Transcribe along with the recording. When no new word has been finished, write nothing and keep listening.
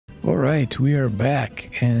All right, we are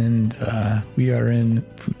back, and we are in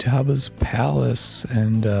Futaba's palace,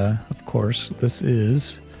 and of course, this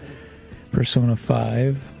is Persona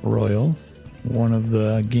 5 Royal, one of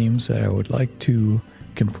the games that I would like to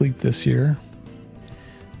complete this year.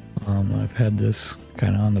 I've had this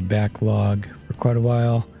kind of on the backlog for quite a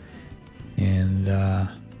while, and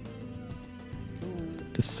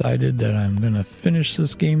decided that I'm going to finish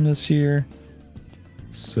this game this year,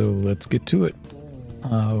 so let's get to it.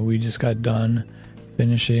 We just got done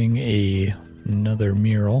finishing another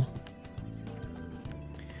mural,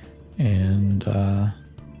 and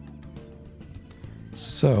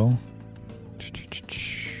so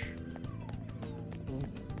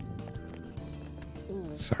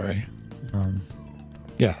sorry,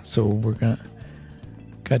 yeah, so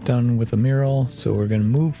got done with the mural, so we're gonna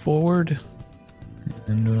move forward,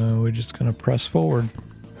 and we're just gonna press forward.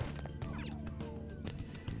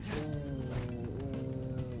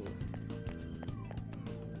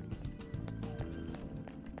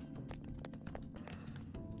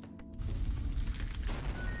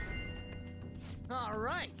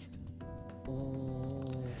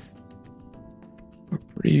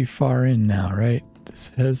 Pretty far in now, right?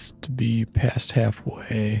 This has to be past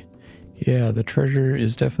halfway. Yeah, the treasure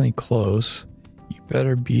is definitely close. You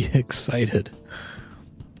better be excited.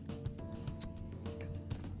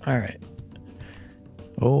 Alright.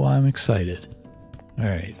 Oh, I'm excited.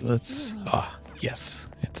 Alright, let's... yes.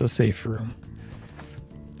 It's a safe room.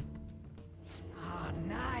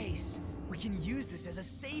 Nice! We can use this as a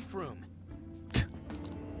safe room.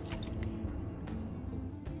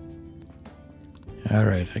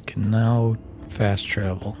 Alright, I can now fast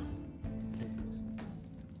travel.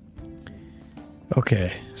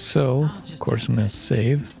 Okay, so, of course I'm going to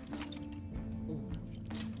save.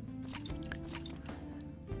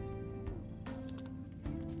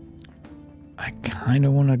 I kind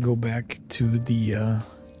of want to go back to the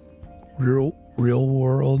real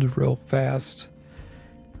world real fast,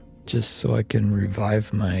 just so I can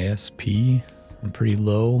revive my SP. I'm pretty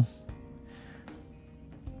low.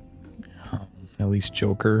 At least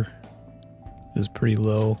Joker is pretty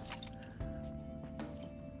low.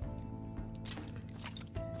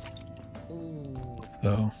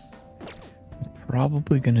 So I'm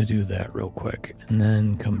probably gonna do that real quick and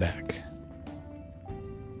then come back.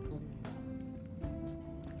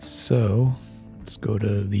 So let's go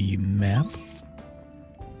to the map.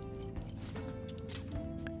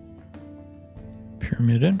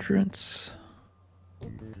 Pyramid entrance.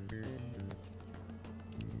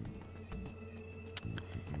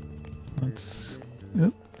 Let's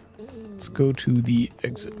go to the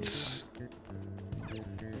exits.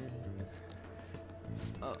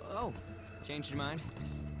 Oh, changed your mind?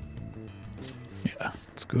 Yeah,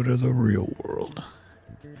 let's go to the real world.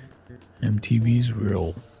 MTV's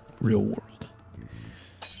real world.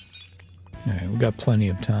 Alright, we got plenty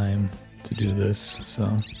of time to do this,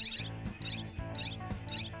 so.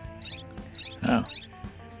 Oh.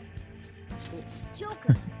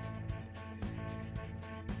 Joker.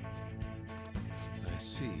 I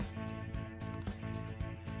see.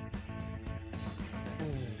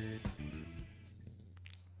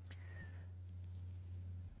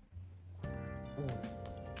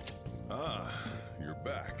 You're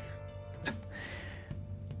back.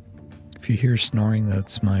 If you hear snoring,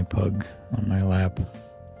 that's my pug on my lap.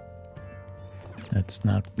 That's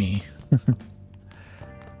not me.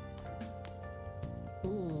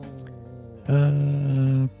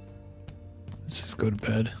 Let's just go to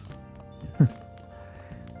bed.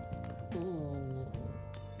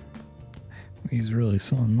 He's really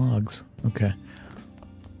sawing logs. Okay.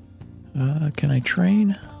 Can I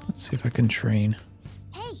train? Let's see if I can train.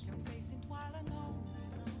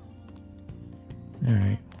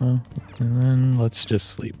 Alright, well, and then let's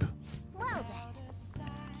just sleep. Well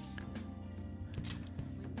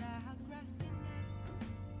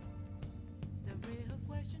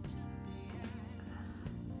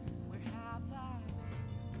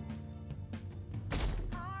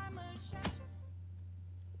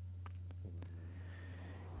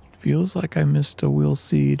Feels like I missed a wheel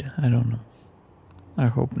seed. I don't know. I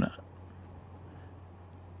hope not.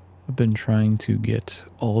 I've been trying to get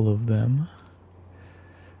all of them.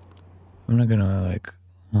 I'm not gonna like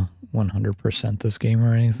 100% this game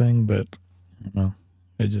or anything, but I don't know.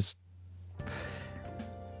 I just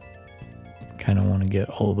kind of want to get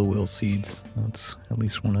all the wheel seeds. That's at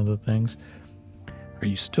least one of the things. Are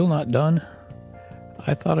you still not done?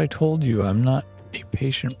 I thought I told you I'm not a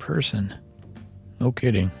patient person. No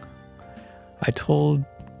kidding.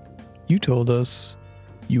 You told us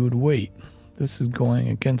you would wait. This is going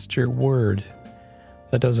against your word.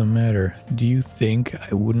 That doesn't matter. Do you think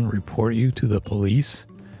I wouldn't report you to the police?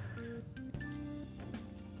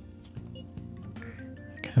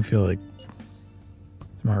 I kind of feel like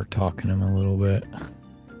Smart talking to him a little bit.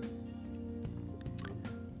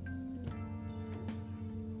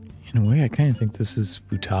 In a way, I kind of think this is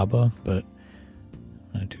Futaba, but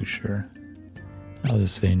I'm not too sure. I'll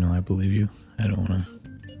just say no, I believe you. I don't want to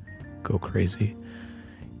go crazy.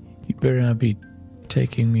 You better not be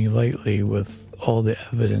taking me lightly with all the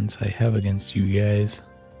evidence I have against you guys.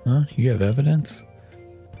 Huh? You have evidence?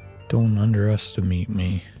 Don't underestimate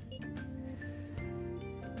me.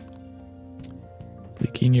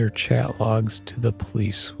 Leaking your chat logs to the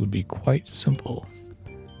police would be quite simple.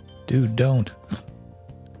 Dude, don't.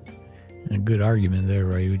 A good argument there,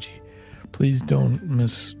 Ryuji. Please don't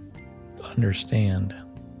misunderstand.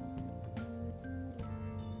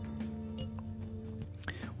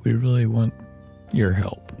 We really want your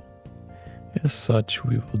help. As such,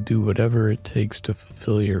 we will do whatever it takes to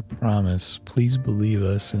fulfill your promise. Please believe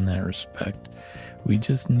us in that respect. We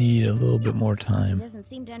just need a little bit more time. He doesn't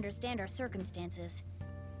seem to understand our circumstances.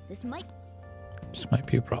 This might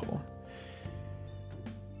be a problem.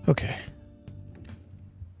 Okay.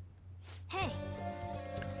 Hey.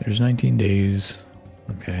 There's 19 days,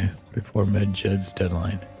 okay, before Medjed's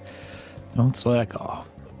deadline. Don't slack off.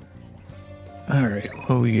 Alright,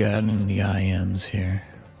 what we got in the IMs here?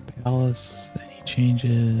 Palace, any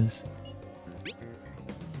changes?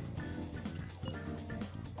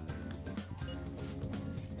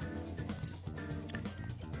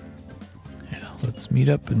 Yeah, let's meet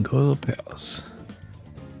up and go to the palace.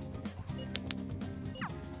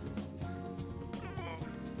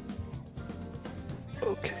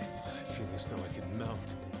 Okay. I feel as though I could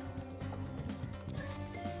melt.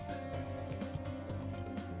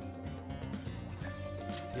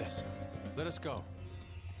 Yes, let us go.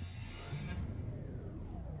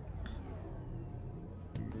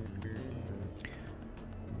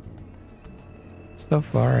 So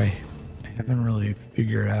far, I haven't really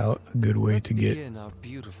figured out a good way to get begin our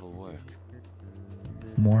beautiful work.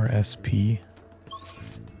 more SP.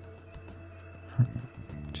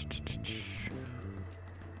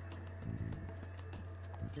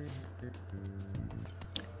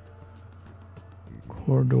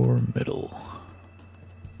 Corridor middle.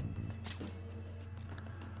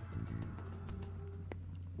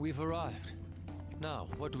 We've arrived. Now,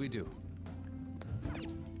 what do we do?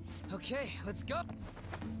 Okay, let's go.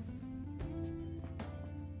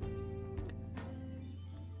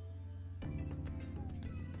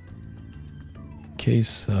 In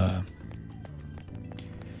case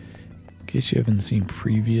you haven't seen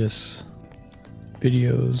previous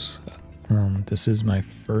videos, this is my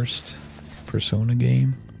first Persona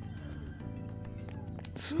game.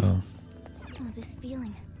 So Oh, this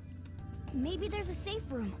feeling. Maybe there's a safe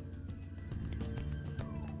room.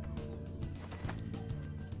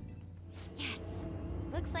 Yes.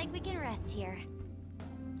 Looks like we can rest here.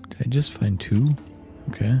 did I just find two?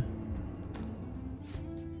 Okay.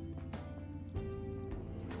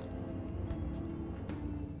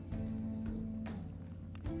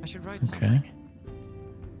 I should write Okay. something.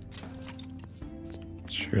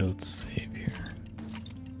 Sure, let's save here.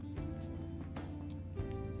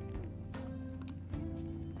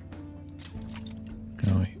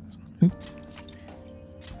 No, wait. Oop.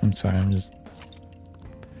 I'm sorry, I'm just...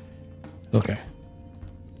 Okay.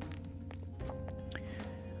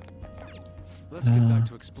 Let's get back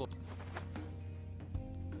to explore.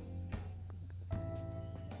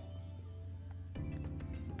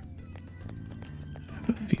 I have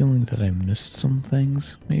a feeling that I missed some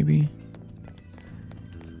things, maybe?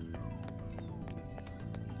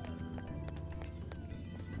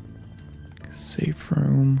 Safe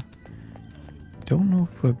room. Don't know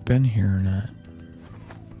if I've been here or not.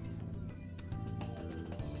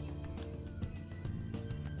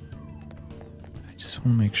 I just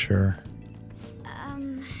want to make sure.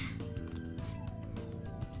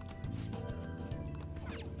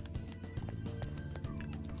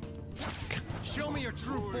 Show me your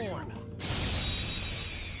true form.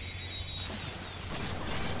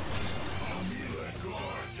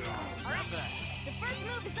 Alright, the first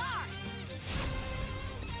move is ours.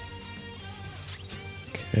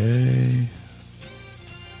 Okay.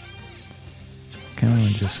 Kind of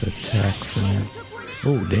want to just attack from here.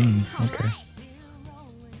 Oh, dang. Okay.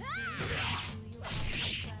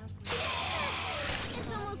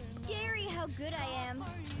 It's almost scary how good I am.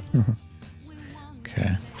 Okay.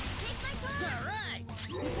 Take my call. Alright.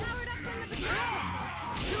 Powered up from the patrol.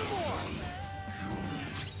 Two more.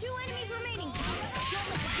 2 enemies remaining. Don't let the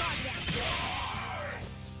dog down.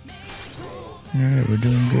 Alright, we're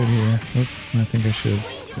doing good here. Oop, I think I should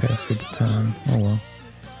have passed the baton. Oh well.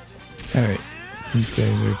 Alright, these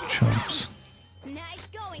guys are chumps. Nice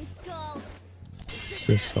going, Skull. Let's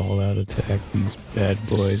just all out attack these bad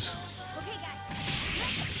boys. Okay,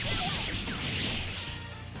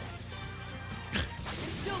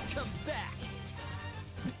 guys. Don't come back.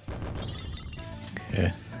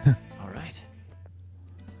 Okay. All right.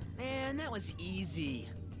 Man, that was easy.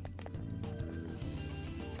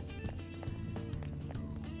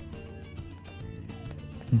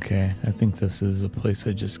 Okay, I think this is the place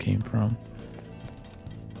I just came from.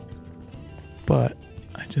 But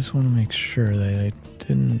I just want to make sure that I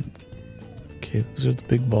didn't... Okay, those are the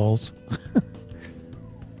big balls.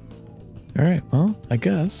 Alright, well, I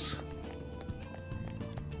guess.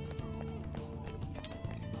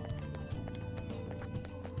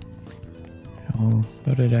 Oh,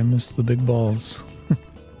 how did I miss the big balls?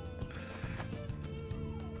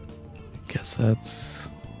 Guess that's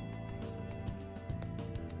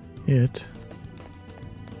it.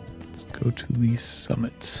 Let's go to the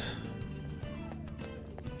summit.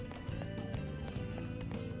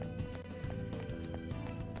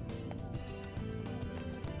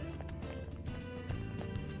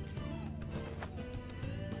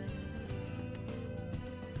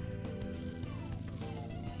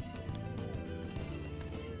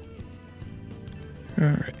 All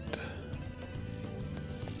right.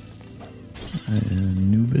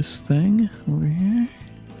 Anubis thing over here.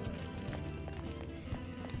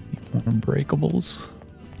 More breakables.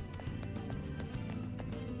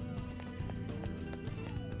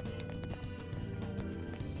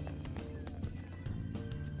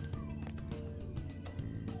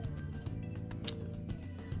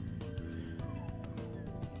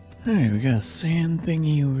 Alright, we got a sand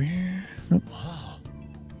thingy over here. Oh.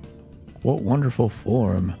 What wonderful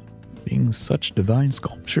form. Being such divine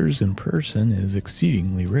sculptures in person is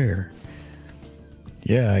exceedingly rare.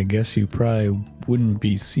 Yeah, I guess you probably wouldn't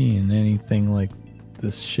be seeing anything like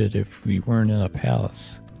this shit if we weren't in a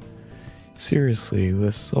palace. Seriously,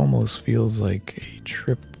 this almost feels like a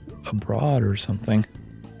trip abroad or something.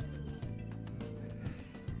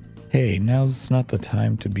 Hey, now's not the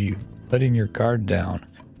time to be letting your guard down.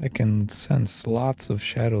 I can sense lots of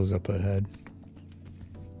shadows up ahead.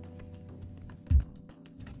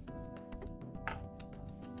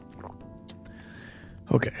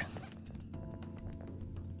 Okay.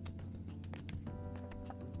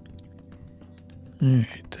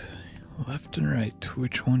 Alright, left and right,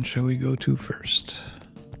 which one shall we go to first?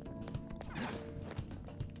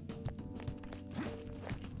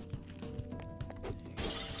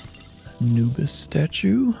 Anubis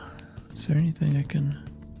statue? Is there anything I can...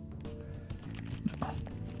 No.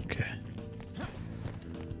 Okay.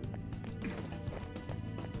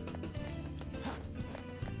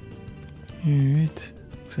 Alright,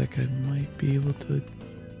 looks like I might be able to...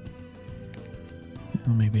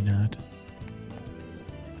 Oh, maybe not.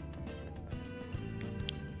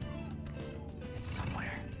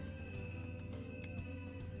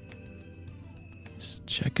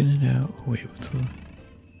 Checking it out. Wait, what's what?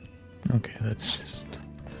 Okay, that's just...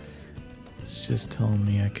 It's just telling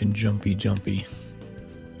me I can jumpy.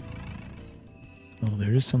 Oh,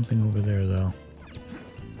 there is something over there, though.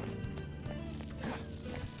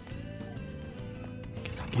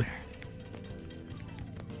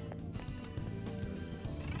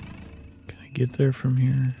 Can I get there from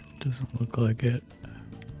here? Doesn't look like it.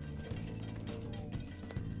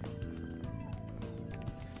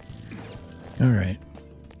 Alright.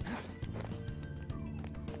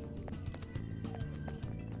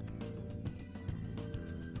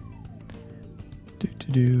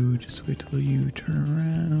 Just wait till you turn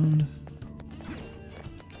around.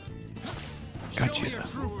 Gotcha.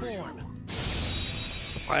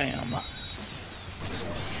 Bam.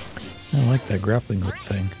 I like that grappling hook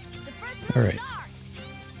thing. Alright.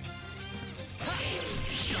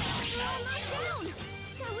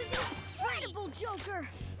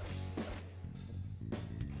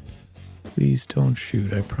 Please don't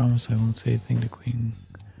shoot. I promise I won't say a thing to Queen.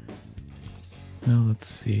 Well, let's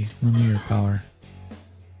see. Let me your power.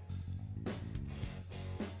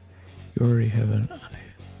 You already have an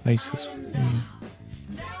ISIS with you.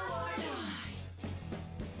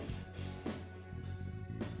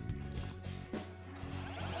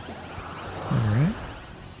 Alright.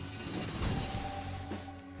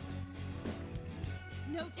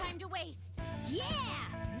 No time to waste. Yeah!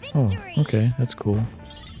 Oh, Victory! okay, that's cool.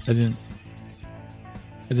 I didn't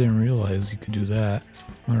realize you could do that.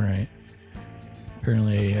 Alright.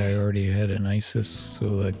 Apparently I already had an ISIS,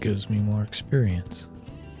 so that gives me more experience.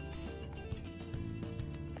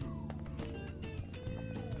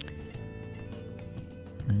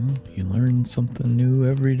 You learn something new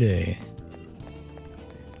every day.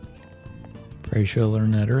 Probably should have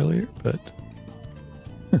learned that earlier, but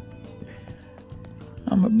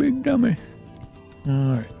I'm a big dummy.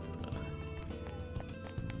 Alright.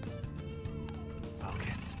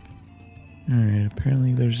 Focus. Alright,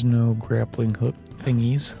 apparently there's no grappling hook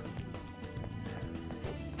thingies.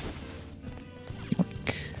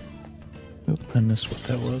 Yoink. Oop, I missed what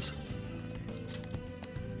that was.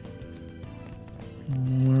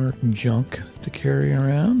 More junk to carry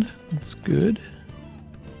around. That's good.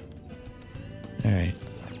 Alright.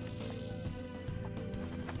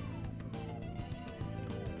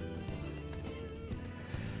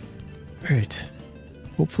 Alright.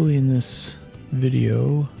 Hopefully in this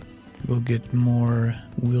video we'll get more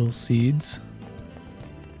will seeds.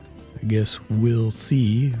 I guess we'll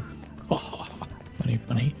see. Oh, funny,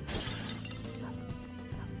 funny.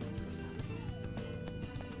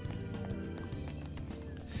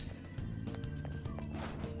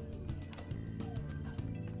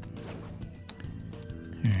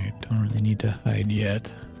 Alright, don't really need to hide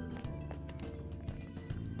yet.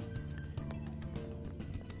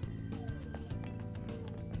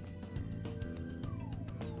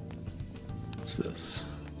 What's this?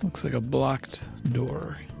 Looks like a blocked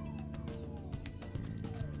door.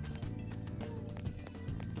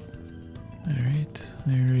 Alright,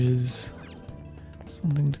 there is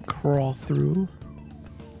something to crawl through.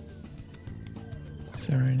 Is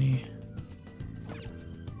there any?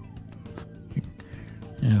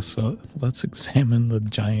 Yeah, so let's examine the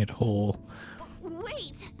giant hole.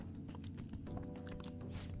 Wait!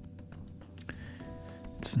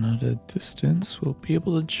 It's not a distance. We'll be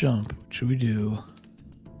able to jump. What should we do?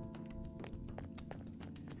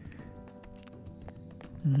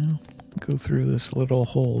 Well, go through this little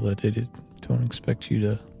hole that they don't expect you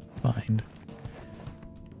to find.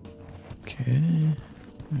 Okay.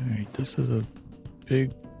 Alright, this is a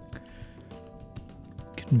big,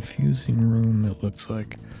 confusing room, it looks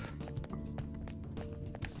like.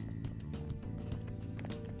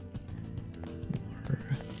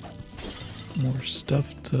 More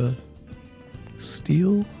stuff to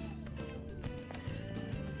steal.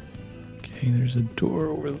 Okay, there's a door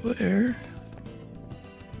over there.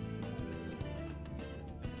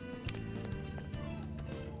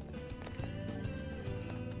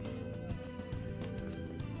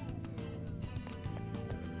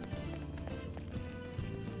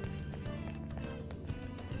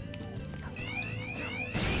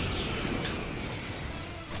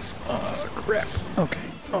 Oh, crap. Okay.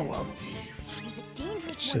 Oh well.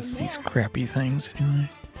 It's just these crappy things anyway.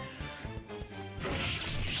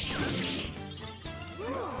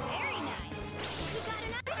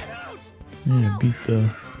 Yeah, I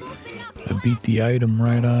beat the item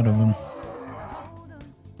right out of him.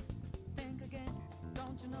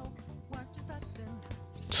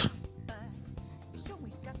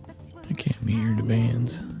 I can't meet your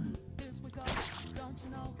demands.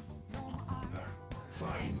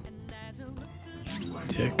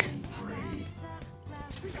 Dick.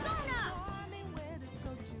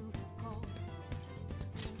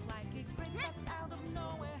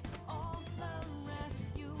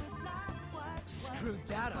 Screwed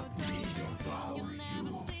that up.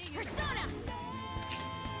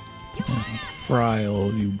 Fry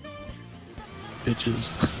all you bitches.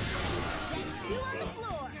 Two on the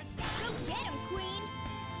floor. Go get him, Queen.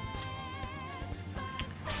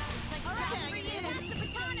 Time for you to pass the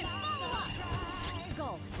baton and follow up.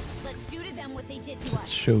 Skull, let's do to them what they did to It's us.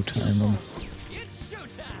 showtime them. It's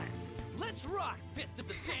showtime. Let's rock, Fist of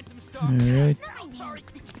the Phantom Star. Alright. I'm sorry.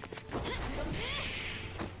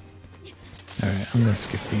 Alright, I'm gonna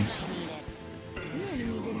skip these. The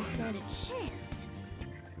enemy didn't stand a chance.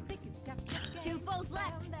 Two foes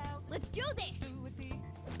left. Let's do this.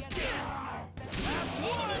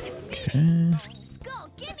 Okay.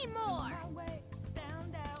 Skull, give me more.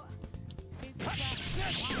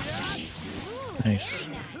 Nice.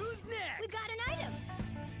 Who's next? We got an item.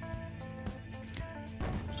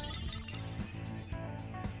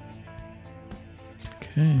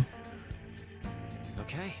 Okay.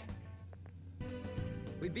 Okay.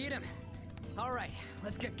 We beat him. All right,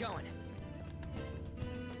 let's get going.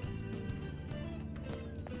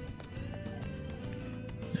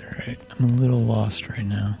 Alright, I'm a little lost right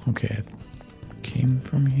now. Okay, I came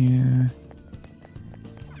from here.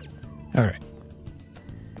 Alright.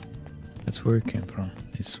 That's where it came from.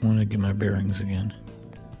 I just want to get my bearings again.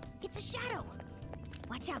 It's a shadow.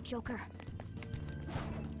 Watch out, Joker.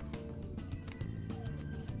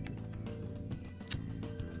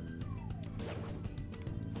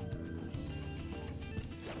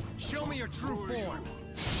 Show me your true form.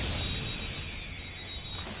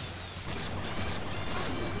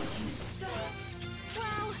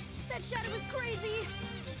 That shadow was crazy.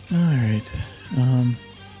 Alright.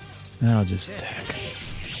 Now I'll just attack.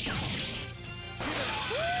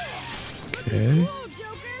 Okay. Cool,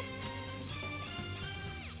 Joker.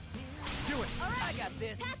 Do it. All right, I got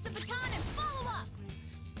this. Pass the baton and follow up.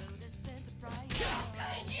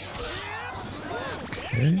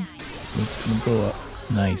 Okay. It's gonna blow up.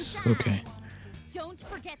 Nice. Okay. Don't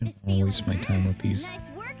forget this I'll feeling. waste my time with these Nice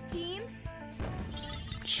work, team.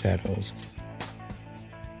 shadows.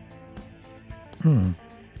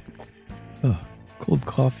 Oh, cold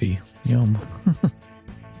coffee. Yum.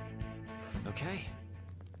 Okay.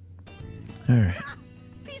 Alright.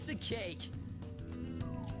 Piece of cake.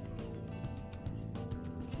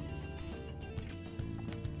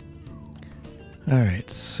 Alright,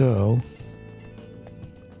 so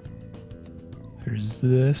there's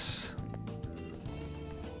this.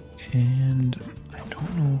 And I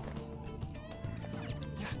don't know.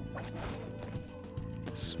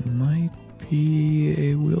 This might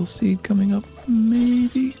be a wheel seed coming up.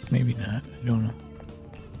 Maybe. Maybe not. I don't know.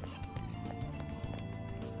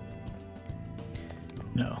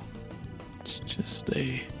 No. It's just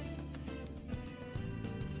a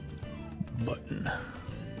button.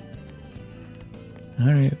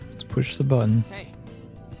 Alright, let's push the button. Hey,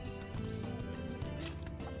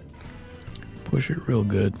 Push it real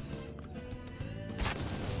good.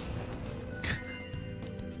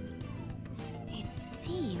 It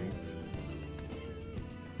seems.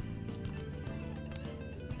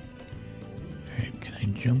 Alright, can I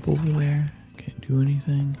jump over there? Can't do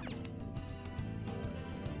anything.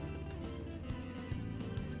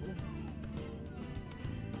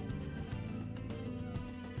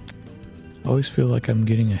 I always feel like I'm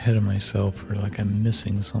getting ahead of myself or like I'm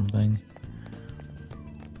missing something.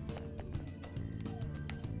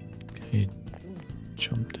 Okay,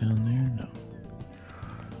 jump down there? No.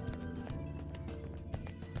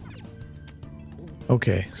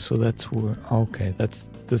 Okay, so that's where, okay,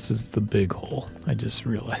 this is the big hole. I just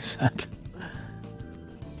realized that.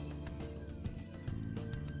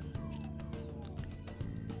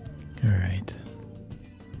 Alright.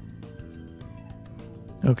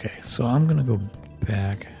 Okay, so I'm gonna go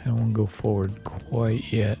back. I don't want to go forward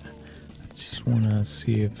quite yet. I just want to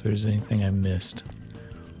see if there's anything I missed.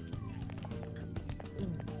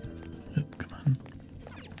 Oh, come on.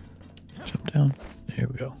 Jump down. There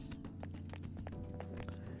we go.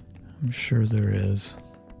 I'm sure there is.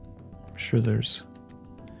 I'm sure there's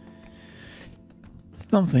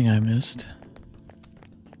something I missed.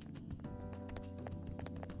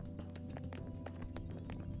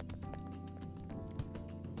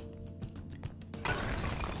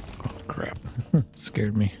 Oh, crap.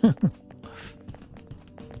 Scared me.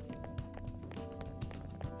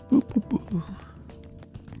 Boop, boop, boop.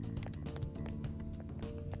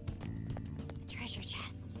 Treasure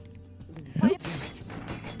chest. Yep.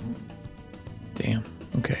 Damn.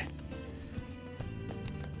 Okay.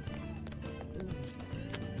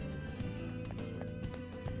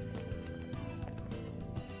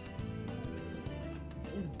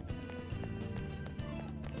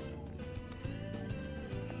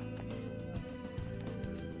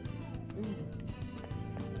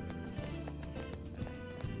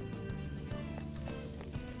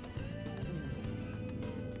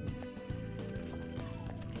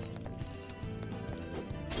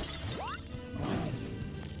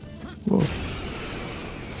 Whoa.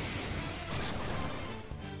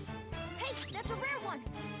 Hey, that's a rare one.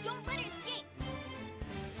 Don't let it escape.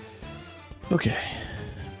 Okay.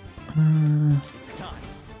 it's time.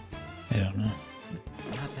 I don't know.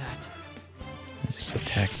 Not that. I just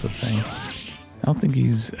attacked the thing. I don't think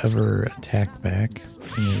he's ever attacked back.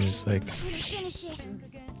 He's like, Finish it.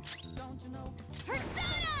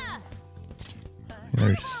 Persona!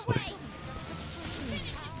 they're just like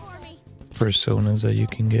Finish it for me. personas that you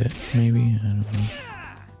can get, maybe. I don't know.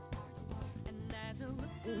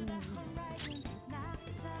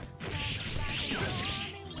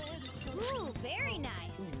 Ooh, very nice.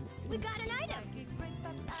 We got an item.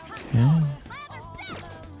 Yeah.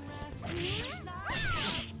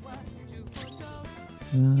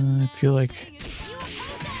 I feel like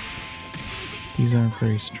these aren't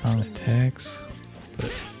very strong attacks,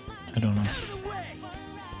 but I don't know.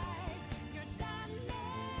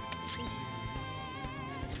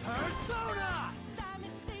 Persona!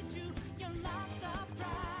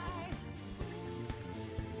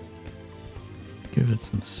 Give it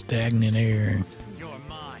some stagnant air. You're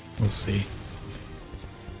mine. We'll see.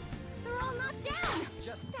 They're all knocked down.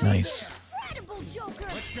 Just Nice. Incredible, Joker.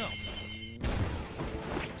 let's go.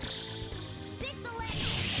 This'll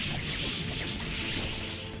end.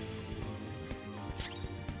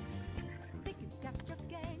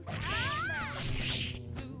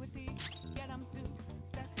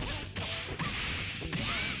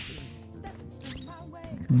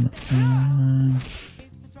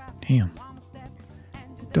 Damn.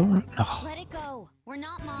 Don't run. Oh. Let it go. We're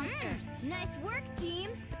not monsters. Nice work,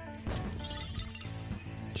 team.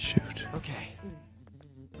 Shoot. Okay.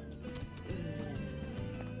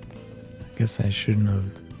 I guess I shouldn't have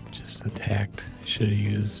just attacked. I should have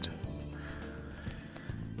used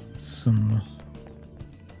some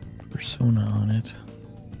persona on it.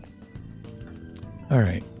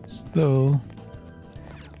 Alright, so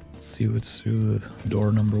let's see what's through the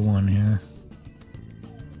door number 1 here.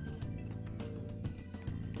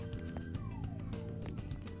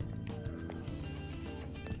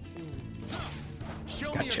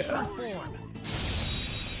 Gotcha.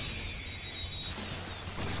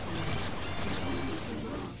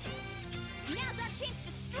 Now's our chance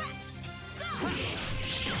to strike. Go!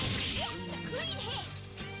 Yes, a clean hit.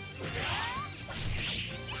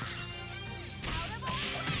 Out of our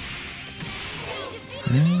way.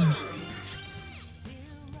 Yeah.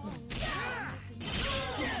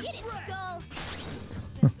 Get it, Skull.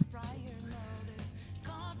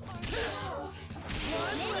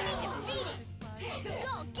 Enemy defeated.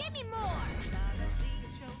 Skull, give me more.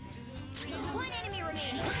 One enemy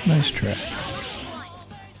remaining. Nice try. One.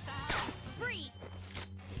 Freeze.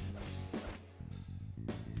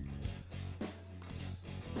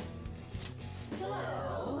 So...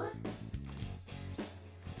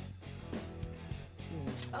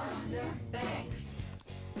 Oh, no, thanks.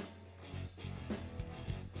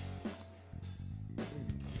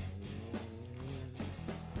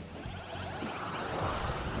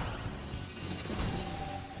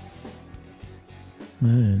 That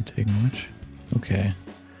didn't take much. Okay.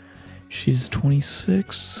 She's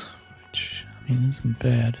 26, which, I mean, isn't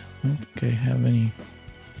bad. I don't think I have any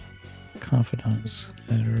confidants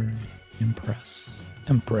that are Empress.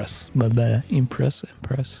 Blah, blah. Empress.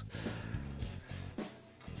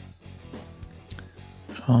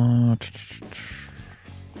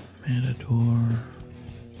 Matador.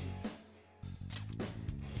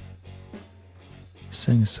 This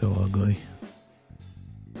thing's so ugly.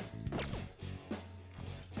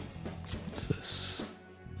 What's this?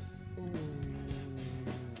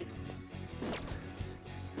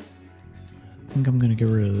 I think I'm gonna get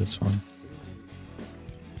rid of this one.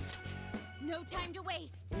 No time to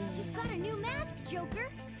waste. You've got a new mask, Joker.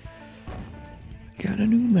 Got a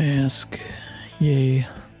new mask. Yay.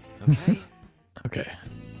 Okay. Okay.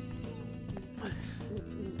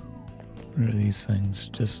 What are these things?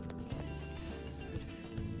 Just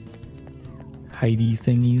hidey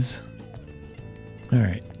thingies.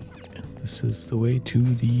 Alright. This is the way to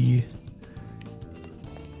the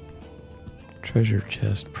treasure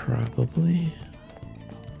chest, probably.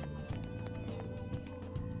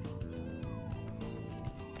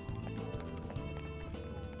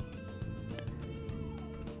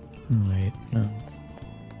 Wait, no.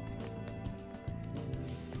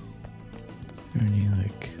 Is there any,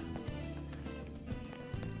 like...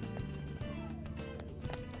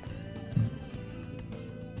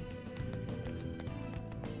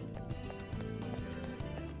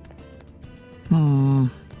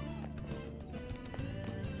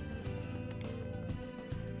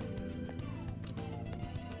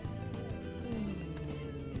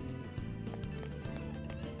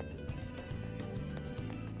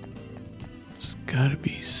 There's gotta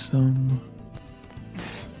be some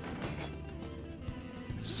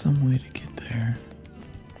way to get there.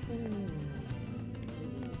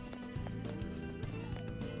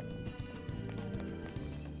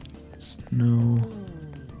 There's no...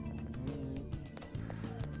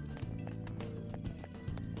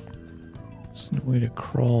 There's no way to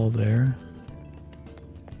crawl there.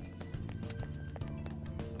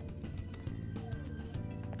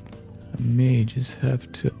 I may just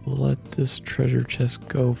have to let this treasure chest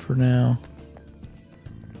go for now.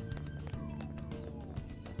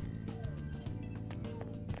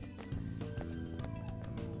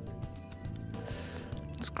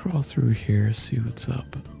 Let's crawl through here, see what's up.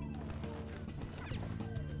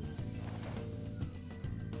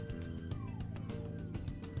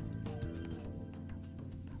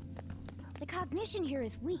 The cognition here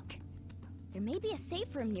is weak. There may be a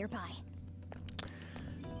safe room nearby.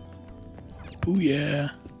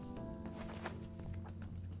 Booyah!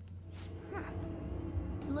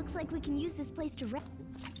 Looks like we can use this place to rest.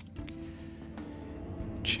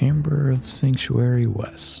 Chamber of Sanctuary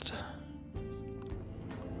West.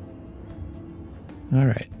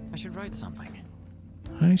 Alright. I should write something.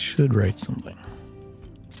 I should write something.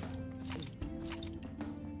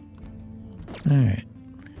 Alright.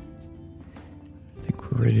 I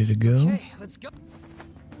think we're ready to go. Okay, let's go.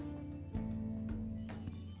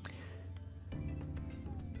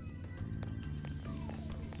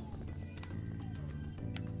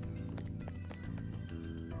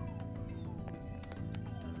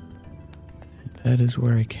 That is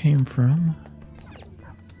where I came from.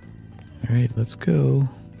 Alright, let's go.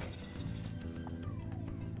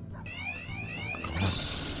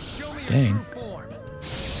 Show me Dang. your true form.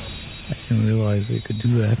 I didn't realize they could do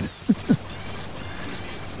that.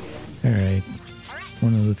 Alright.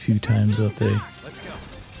 One of the few times that they Let's go.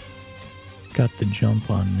 got the jump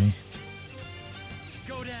on me.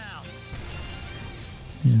 Go down.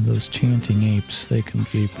 Yeah, those chanting apes, they can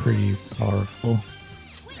be pretty powerful.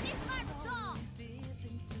 Witness my resolve.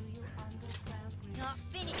 Not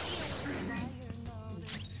finished you.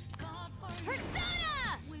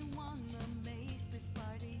 Persona!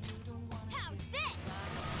 How's this?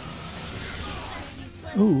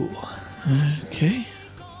 Ooh. Okay.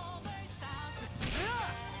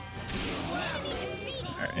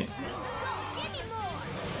 Alright. Give me more.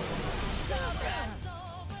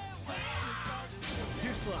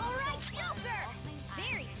 Too slow. All right, Joker.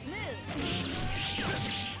 Very smooth.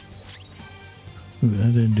 Ooh,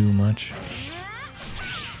 that didn't do much.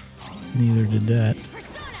 Neither did that.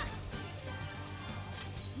 Persona.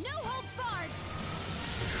 No holds barred.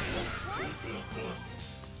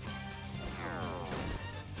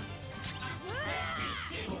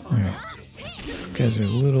 Alright. These guys are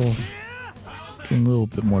getting a little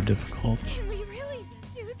bit more difficult. Can we really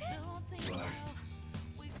do this?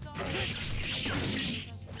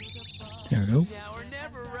 There we go. Now or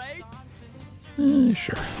never, right?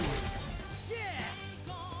 Sure.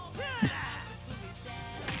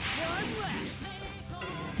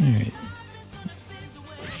 Alright.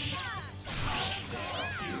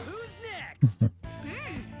 Who's next?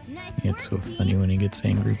 Nice It's so work, team. funny when he gets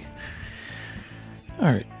angry.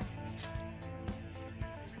 Alright.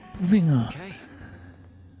 Moving on. Okay.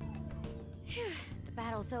 The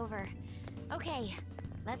battle's over. Okay,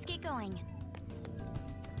 let's get going.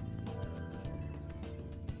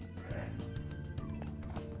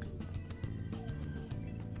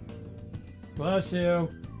 Bless you.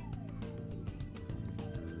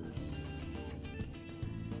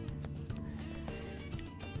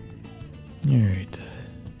 Alright.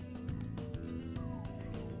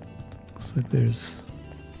 Looks like there's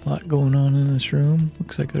a lot going on in this room.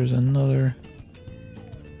 Looks like there's another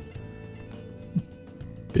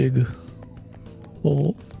big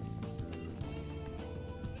hole.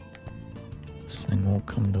 This thing won't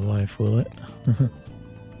come to life, will it?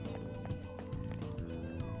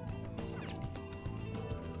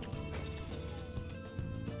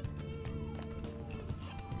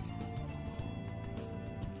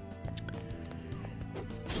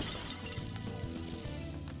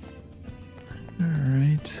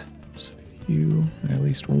 Alright, there's a few, at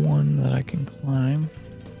least one that I can climb,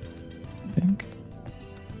 I think.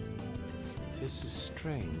 This is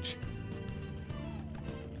strange.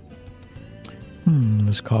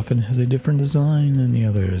 This coffin has a different design than the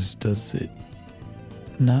others. Does it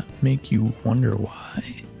not make you wonder why?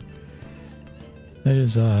 That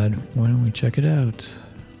is odd. Why don't we check it out?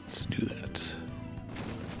 Let's do that.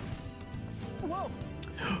 Whoa.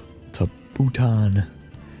 It's a futon.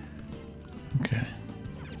 Okay.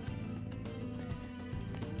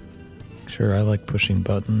 Sure, I like pushing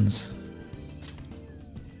buttons.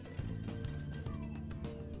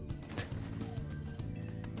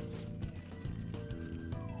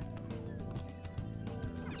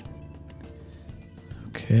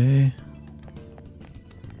 Okay.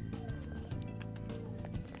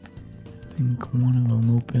 I think one of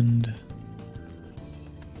them opened.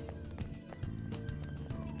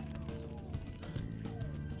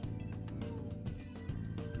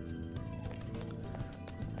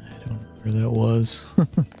 I don't know where that was.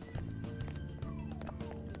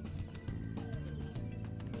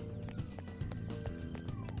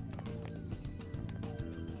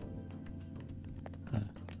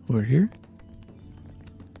 Over here?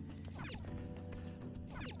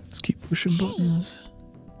 Let's keep pushing buttons.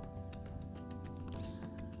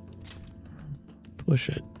 Push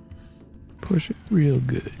it. Push it real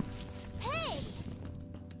good. Hey!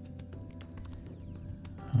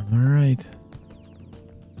 All right.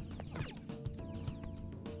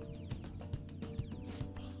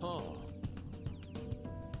 Oh.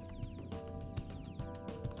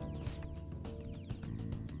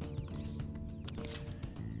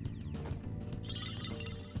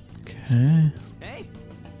 Okay. Hey.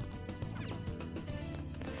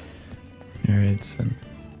 All right, so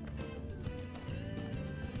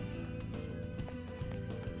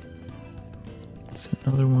it's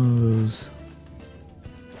another one of those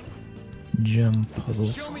gem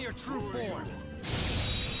puzzles. Show me your true form.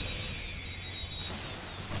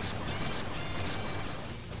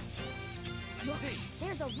 I see.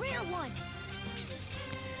 There's a rare one.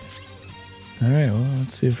 Alright, well,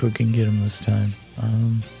 let's see if we can get him this time.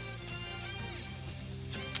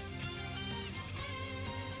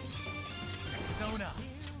 Persona.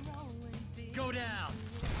 Go down.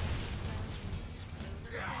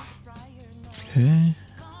 Okay.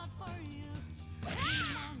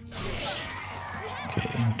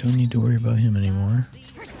 Okay, don't need to worry about him anymore.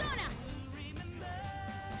 Persona!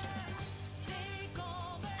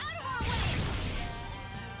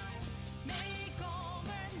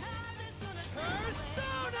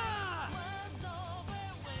 Out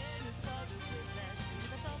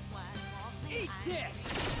of our way! Eat this!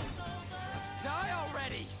 Let's die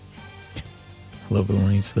already! I love it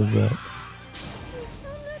when he says that.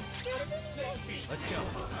 Let's go.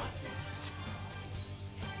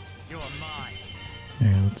 You're mine.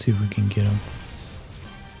 Alright, let's see if we can get him.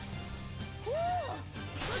 Cool!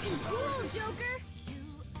 Looking cool, Joker!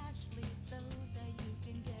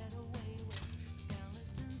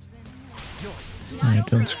 Yours. Alright,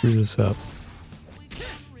 don't screw this up. Out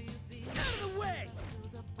of the way!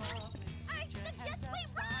 I suggest we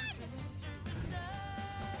run!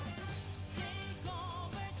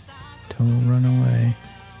 Don't run away.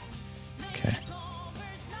 Okay.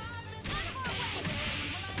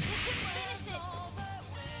 Finish it!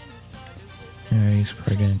 Alright, he's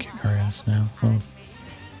probably gonna kick our ass now. Oh.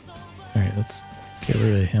 Alright, let's get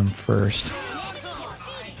rid of him first.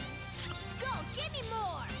 Go, give me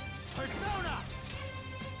more! Persona!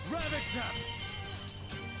 Ravage them!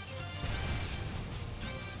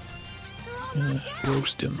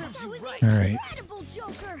 Roast him. That was Alright. incredible,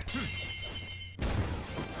 Joker!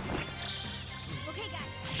 Okay,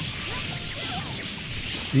 guys.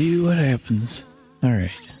 See what happens.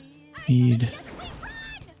 Alright. Need. Yes, we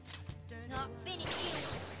run! Not finish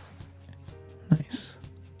you. Nice.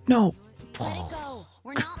 No! Let it go.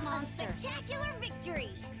 We're not monsters. Spectacular victory!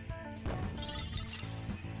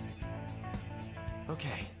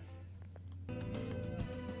 Okay.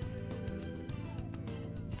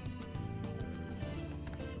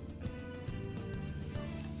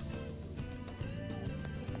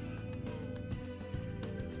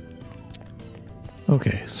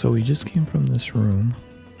 Okay, so we just came from this room.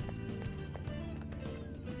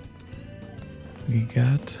 We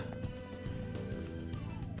got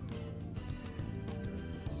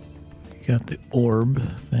the orb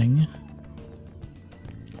thing.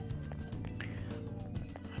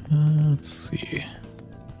 Let's see.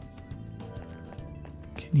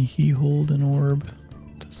 Can he hold an orb?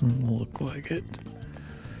 Doesn't look like it.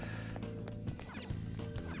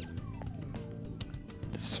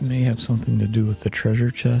 This may have something to do with the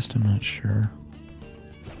treasure chest, I'm not sure.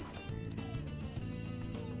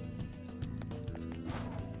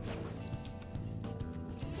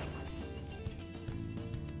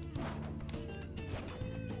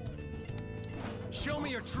 Show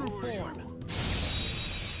me your true form.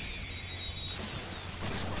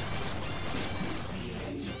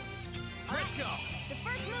 Let's go. The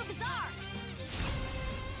first move is ours!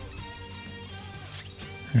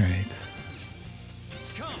 Alright.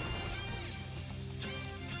 Come.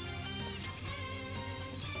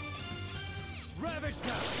 Ravage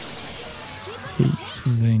them. Hate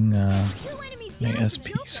using Two enemies my down, SP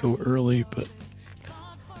Joker. so early, but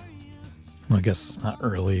well, I guess it's not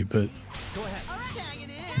early, but Go ahead. All right, hanging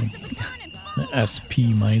in. Pass the baton and the follow. SP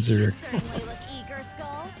miser. You certainly look eager,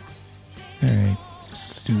 Skull. Alright,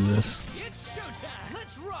 let's do this. It's showtime.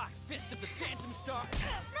 Let's rock. Fist of the Phantom Star.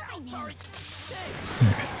 Nothing. Sorry.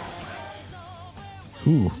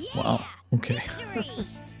 Ooh, Yeah, wow. Okay. Victory!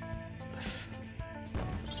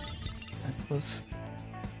 That was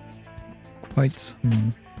quite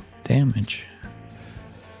some damage.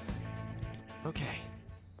 Okay.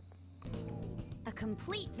 A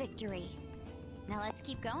complete victory. Now let's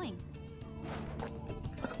keep going.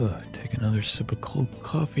 Take another sip of cold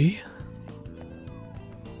coffee.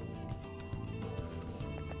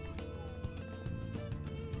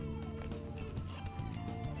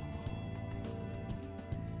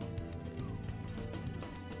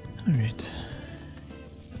 Alright.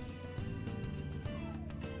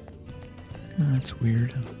 Oh, that's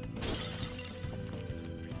weird.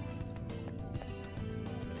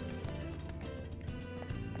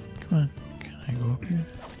 Come on, can I go up here?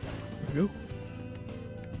 There we go.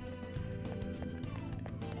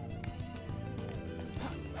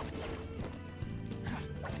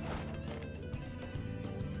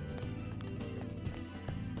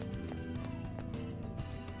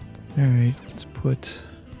 Alright, let's put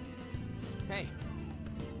Hey.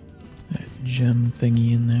 that gem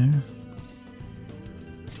thingy in there.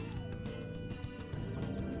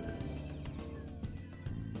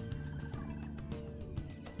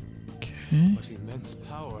 Okay. What immense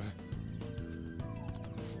power.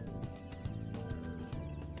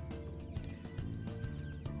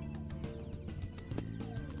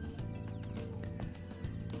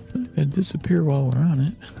 It disappear while we're on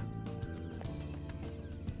it.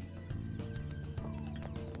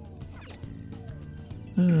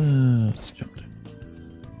 Let's jump it.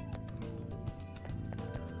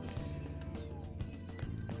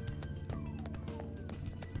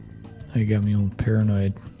 Oh, you got me all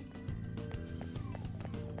paranoid.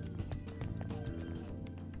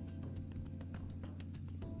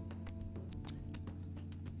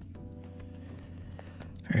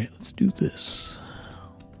 All right, let's do this.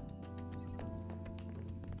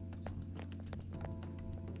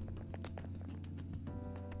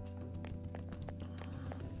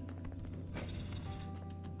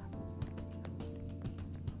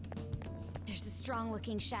 There's a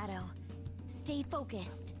strong-looking shadow. Stay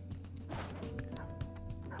focused.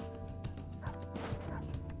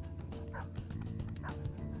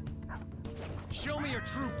 Show me your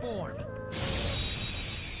true form.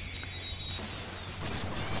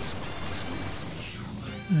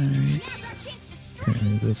 Alright.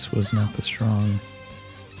 Apparently this was not the strong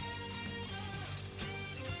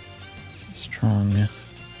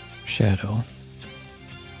shadow.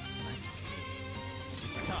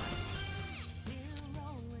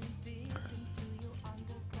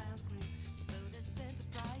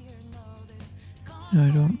 I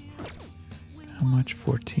don't. How much?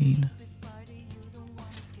 14.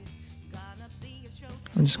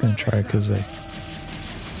 I'm just gonna try it because I.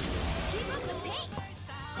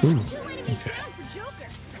 Ooh. Okay.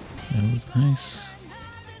 That was nice.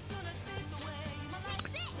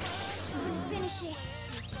 Finish it.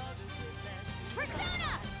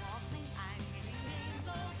 Persona!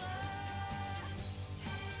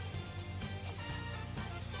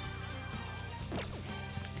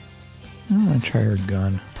 I'm gonna try her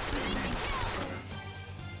gun.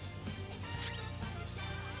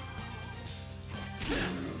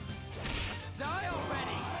 Die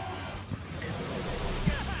already.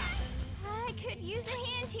 I could use a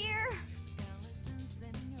hand here.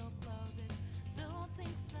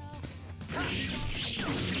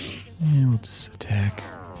 Yeah, we'll just attack.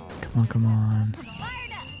 Come on, come on.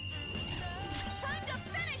 Fired up. Time to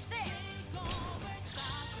finish this.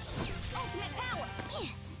 Ultimate power.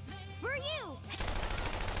 For you.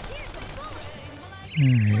 Here's a bullet.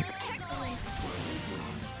 Alright, Excellent.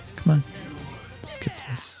 come on. Let's skip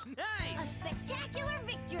this. A spectacular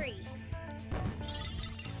victory.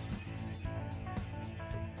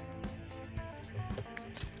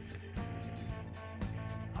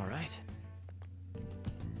 All right.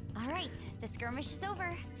 All right, the skirmish is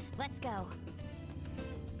over. Let's go.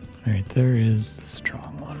 Alright, there is the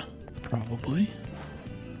strong one. Probably.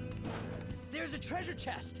 There's a treasure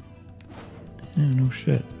chest. Yeah, no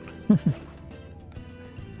shit. Come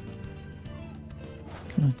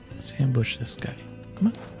on, let's ambush this guy. Come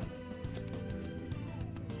on.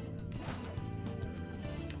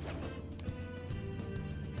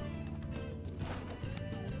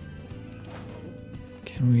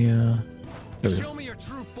 Can we, there we go. Show me your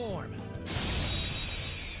true form.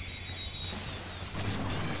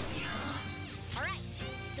 All right,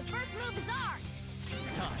 the first move is ours.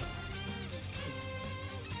 It's time.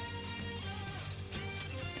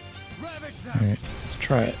 Ravage them. Alright, let's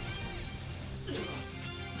try it.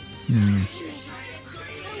 I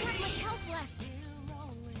don't have much health left.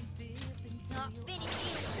 Not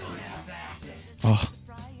finished. Oh,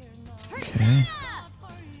 okay.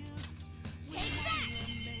 Take that.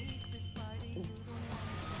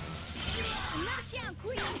 Knockdown,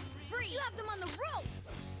 queen. Free. You have them on the rope.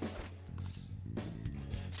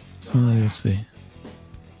 Let's see.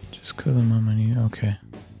 Just because I'm on my knee. Okay.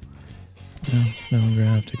 No, then we're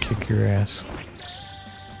gonna have to kick your ass.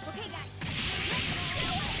 Okay, guys.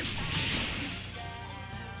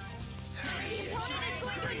 The opponent is going to attack.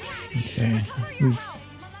 Okay. Recover your We've, health.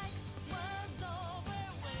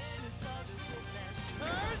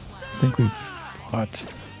 I think we've fought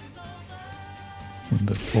him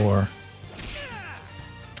before.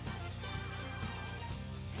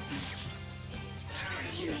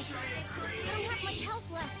 Damn it. I don't have much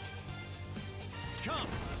health left. Come.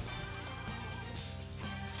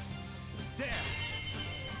 There.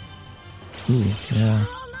 Ooh, yeah.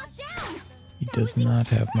 We're all knocked down. He does not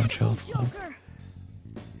have much health left. Joker.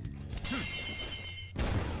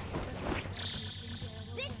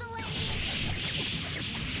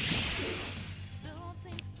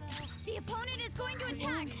 The opponent is going to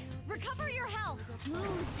attack. Recover your health.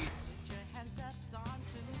 Moves.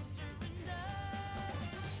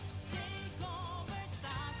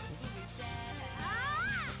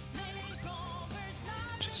 Ah!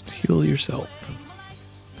 Just heal yourself. An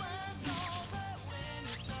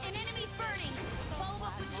enemy burning. Follow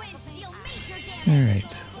up with wind to deal major damage.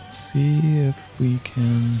 Alright, let's see if we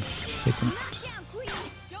can take them out. Down, Queen.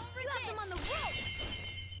 Don't resist. Them on the rope.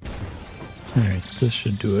 Alright, this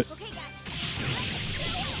should do it. Okay, guys.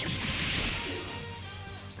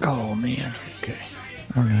 Oh man, okay.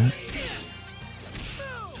 Alright.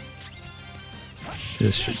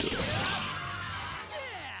 This should do it.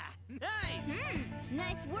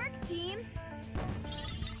 Nice work, team.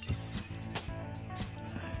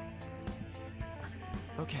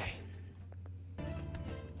 Okay.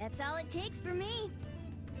 That's all it takes for me.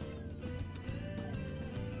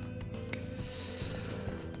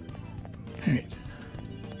 Alright.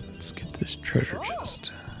 Let's get this treasure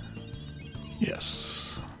chest.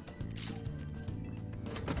 Yes.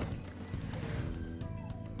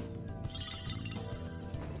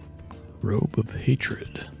 Robe of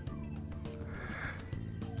Hatred.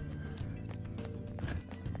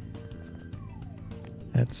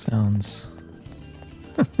 That sounds...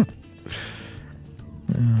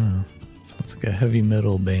 sounds like a heavy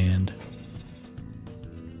metal band.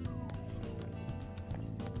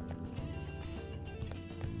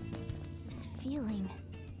 This feeling.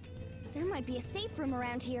 There might be a safe room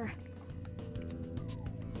around here.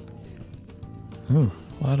 Ooh,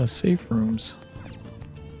 a lot of safe rooms.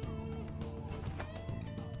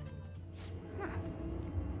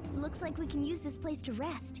 Looks like we can use this place to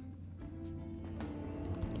rest.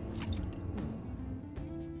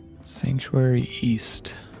 Sanctuary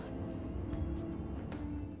East.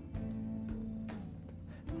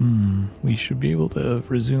 We should be able to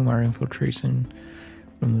resume our infiltration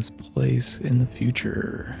from this place in the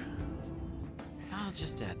future. I'll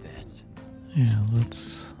just add this. Yeah,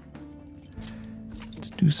 let's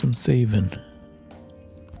do some saving.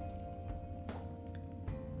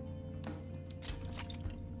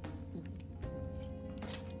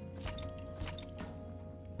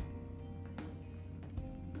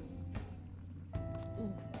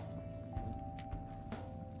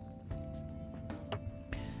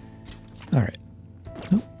 All right.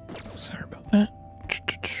 Oh, sorry about that.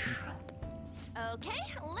 Okay,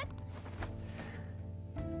 let's...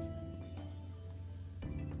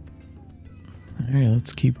 All right,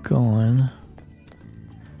 let's keep going.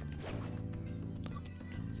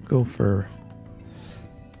 Let's go for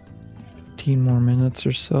 15 more minutes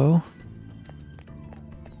or so.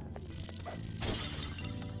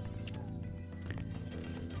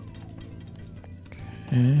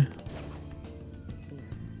 Okay.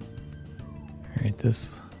 All right,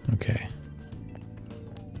 this, okay.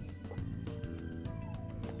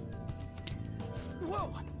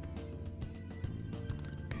 Whoa!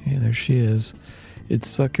 Okay, there she is. It'd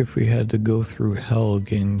suck if we had to go through hell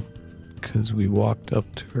again because we walked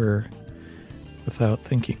up to her without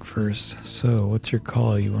thinking first. So, what's your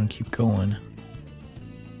call? You want to keep going?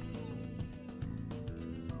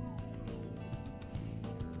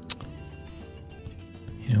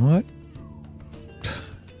 You know what?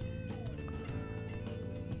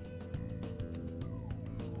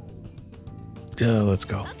 Yeah, let's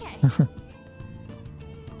go. Okay.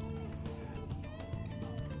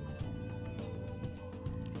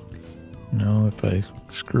 No, if I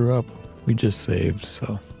screw up, we just saved,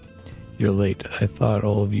 so you're late. I thought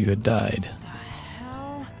all of you had died.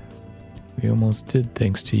 Hell? We almost did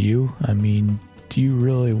thanks to you. I mean, do you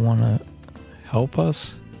really want to help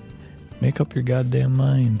us? Make up your goddamn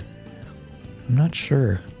mind. I'm not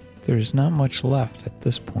sure. There's not much left at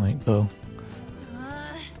this point, though.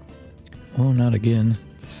 Oh, not again.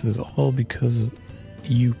 This is all because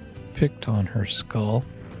you picked on her, Skull.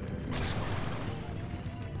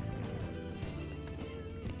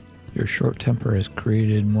 Your short temper has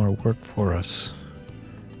created more work for us.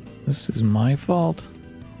 This is my fault?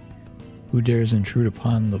 Who dares intrude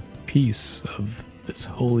upon the peace of this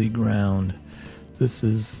holy ground? This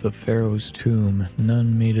is the Pharaoh's tomb.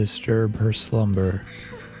 None may disturb her slumber.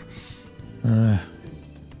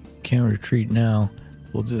 Can't retreat now.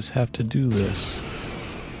 We'll just have to do this.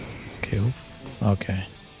 Okay. Okay.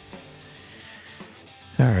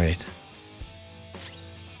 Alright.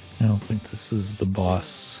 I don't think this is the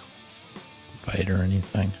boss fight or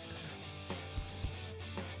anything.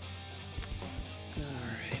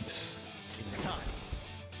 Alright. It's time.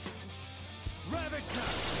 Ravage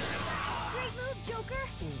now! Great move, Joker.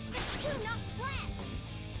 Two not flat.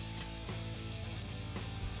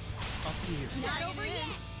 Up to you. Not over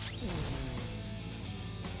yet.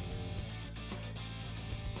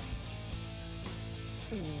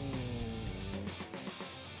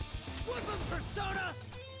 Weapon persona!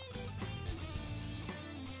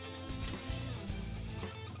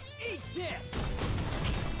 Eat this!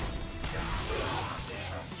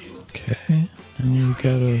 Okay. And we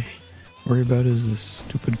gotta worry about is this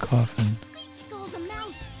stupid coffin. Skull's a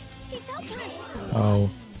mouse. Oh,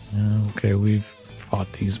 yeah, okay, we've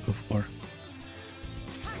fought these before.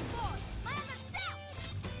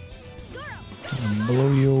 I'll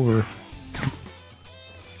blow you over.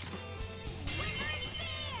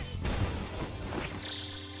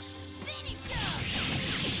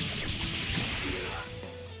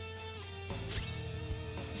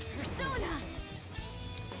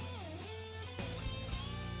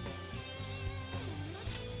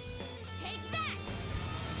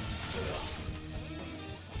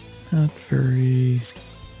 Not very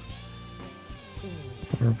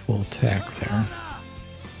powerful attack there.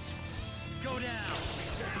 Go down.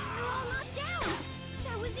 You're all knocked out.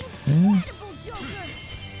 That was Yeah. incredible, Joker.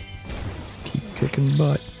 Let's keep kicking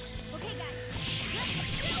butt. Okay, guys,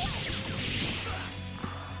 let's do it.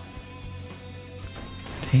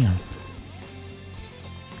 Damn.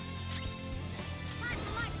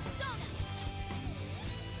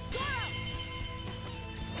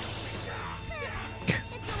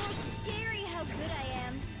 It's almost scary how good I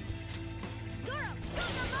am. Zoro, go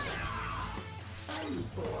for money.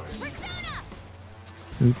 Persona!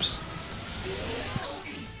 Oops.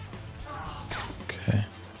 Okay.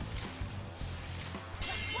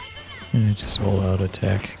 And just all out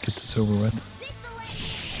attack. Get this over with.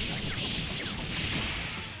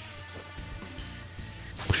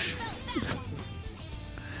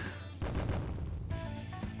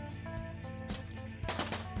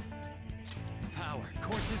 Power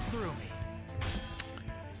courses through me.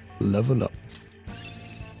 Level up.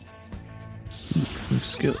 New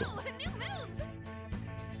skill.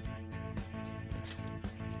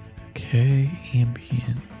 Okay,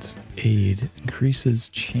 ambient aid increases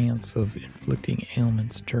chance of inflicting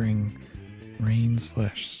ailments during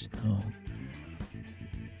rain/snow.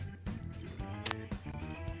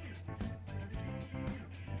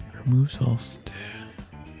 Removes all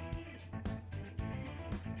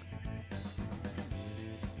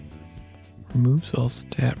removes all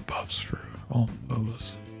stat buffs for all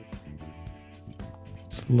foes.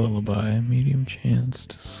 It's a lullaby, medium chance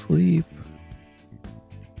to sleep.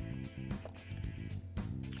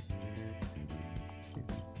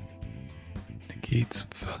 Negates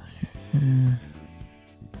fire.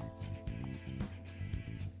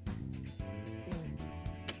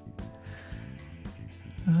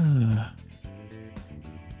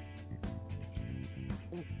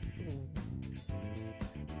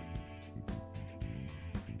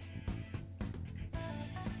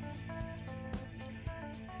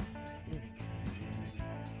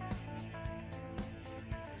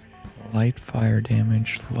 Light fire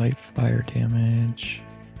damage, light fire damage.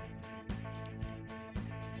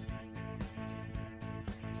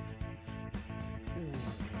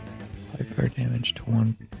 Light fire damage to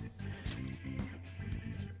one.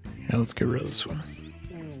 Yeah, let's get rid of this one.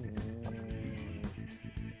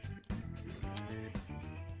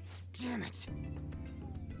 Damn it.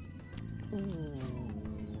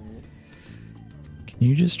 Can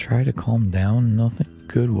you just try to calm down? Nothing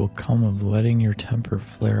good will come of letting your temper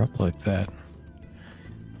flare up like that.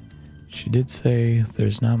 She did say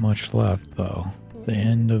there's not much left, though. The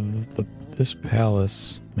end of this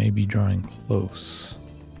palace may be drawing close.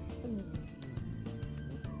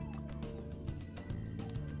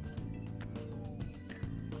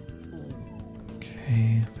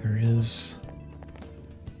 Okay, there is...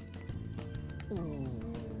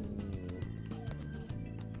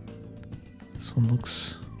 This one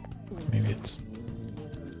looks... Maybe it's...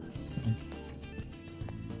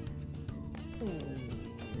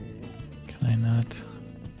 Can I not?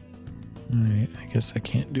 Alright, I guess I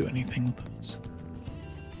can't do anything with those.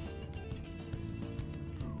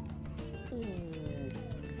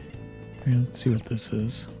 Alright, let's see what this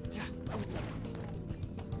is.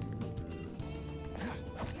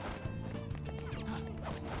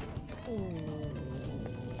 I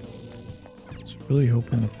was really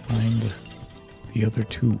hoping to find the other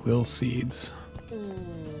two will seeds.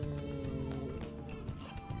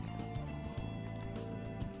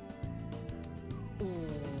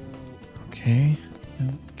 Okay.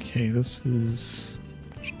 Okay, this is...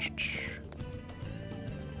 Okay.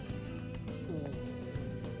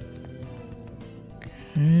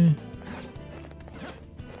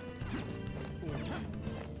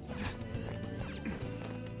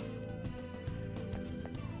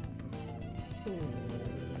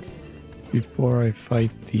 Before I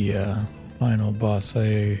fight the final boss,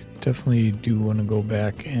 I definitely do want to go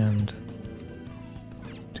back and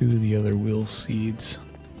do the other will seeds.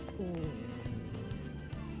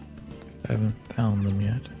 I haven't found them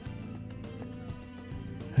yet.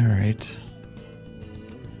 Alright.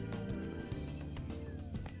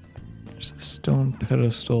 There's a stone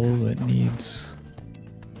pedestal that needs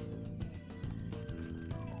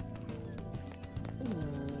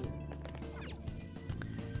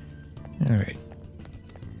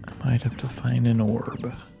find an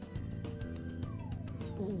orb.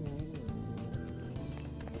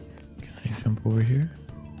 Can I jump over here?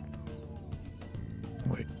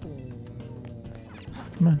 Wait.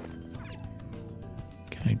 Come on.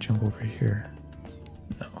 Can I jump over here?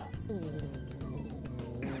 No.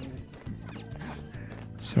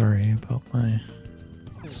 Sorry about my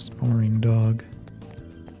snoring dog.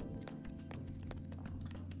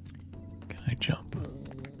 Can I jump?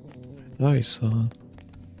 I thought I saw.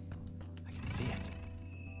 I can see it.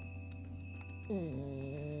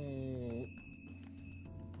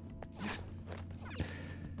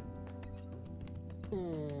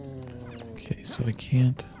 Okay, so I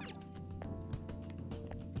can't.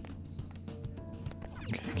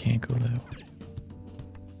 Okay, I can't go that way.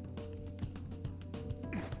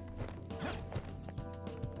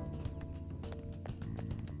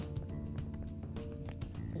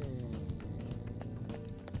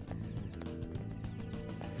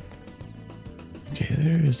 Okay,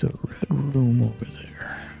 there is a red room over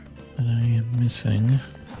there that I am missing.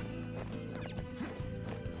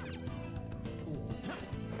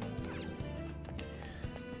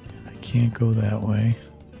 I can't go that way.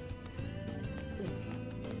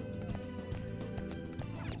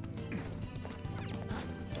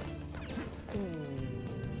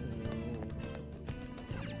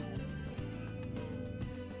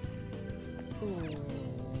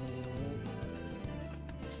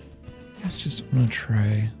 I just want to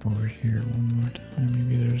try over here one more time.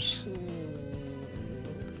 Maybe there's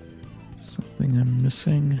something I'm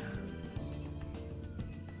missing.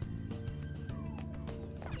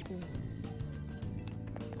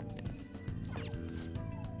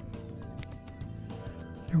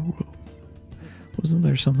 Wasn't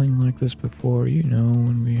there something like this before? You know,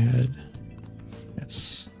 when we had...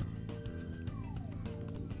 Yes.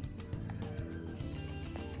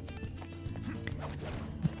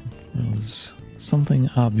 It was something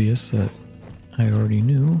obvious that I already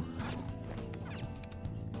knew.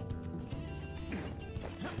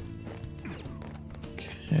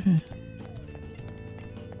 Okay.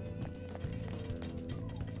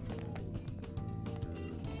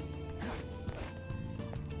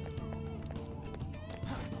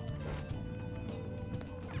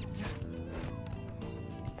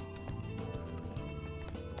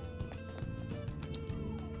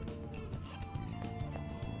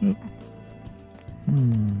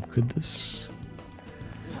 Could this...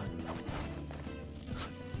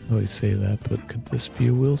 I always say that, but could this be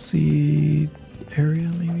a Will See area,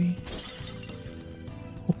 maybe?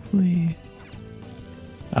 Hopefully...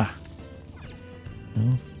 Ah.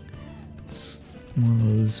 Well, it's one of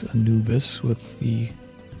those Anubis with the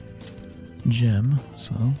gem,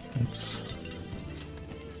 so that's...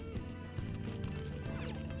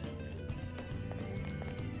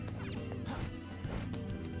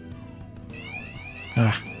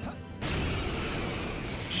 Ah.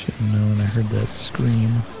 Should have known I heard that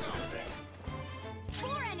scream.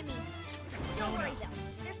 4 enemies. Don't worry though,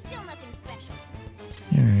 there's still nothing special.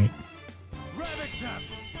 Alright.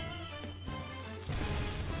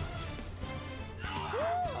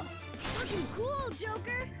 Cool! Looking cool,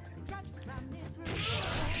 Joker!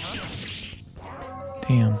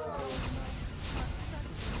 Damn.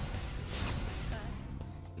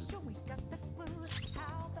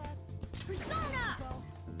 Persona!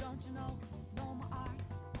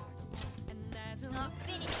 Not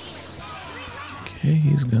finished yet. Okay,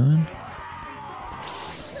 he's gone.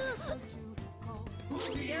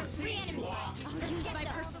 There are 3 enemies. I'll use my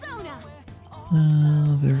persona.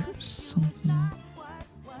 There's something.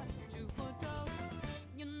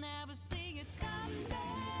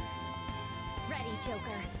 Ready,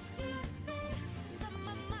 Joker.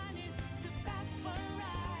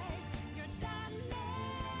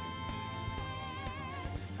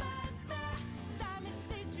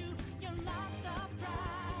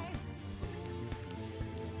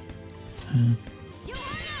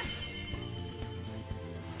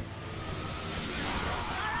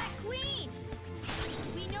 Alright, Queen!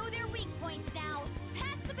 We know their weak points now.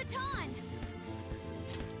 Pass the baton!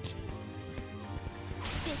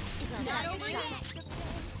 This is a not over yet!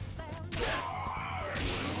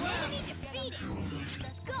 Enemy defeated!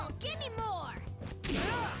 Go, give me more!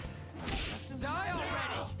 Die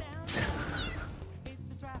already!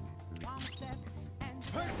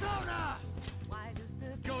 Persona!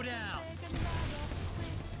 Go down!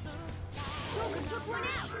 Joker took one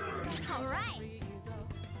out! Alright!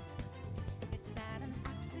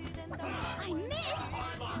 I missed!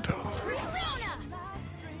 Persona!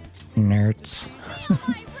 Nerds. Feel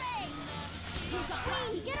my rage!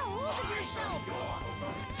 Queen, get a hold of yourself!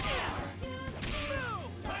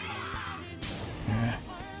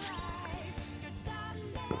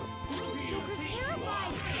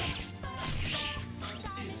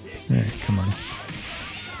 come on.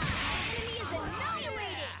 Enemy is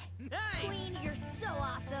annihilated! Queen, you're so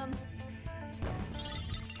awesome!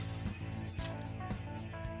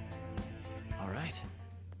 All right.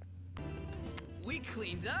 We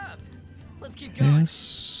cleaned up. Let's keep going.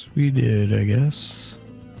 Yes, we did, I guess.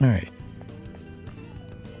 Alright.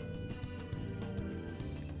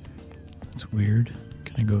 That's weird.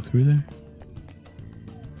 Can I go through there?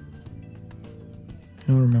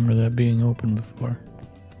 I don't remember that being open before.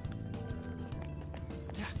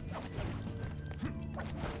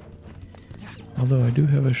 Although I do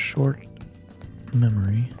have a short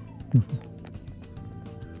memory.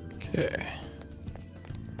 Okay.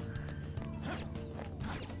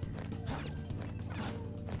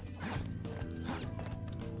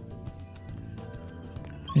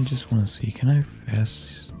 I just want to see, can I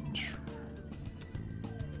fast?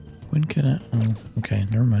 When can I? Oh, okay,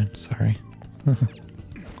 never mind. Sorry.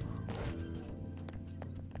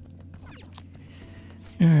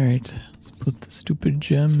 Alright, let's put the stupid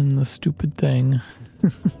gem in the stupid thing.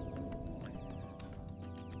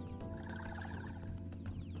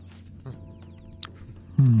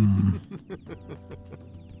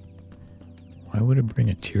 Why would it bring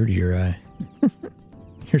a tear to your eye?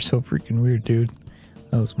 You're so freaking weird, dude.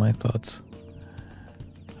 That was my thoughts.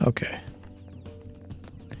 Okay.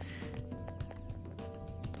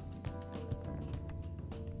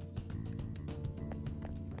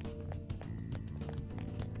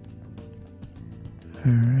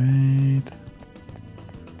 Alright.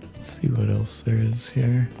 Let's see what else there is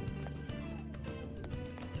here.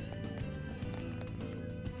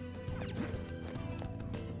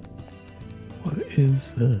 What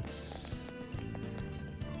is this?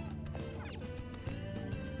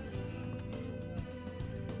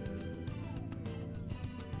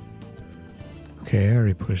 Okay, I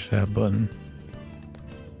already pushed that button.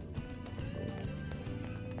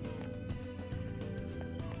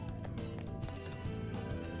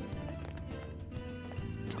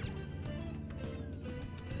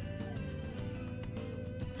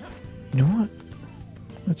 You know what?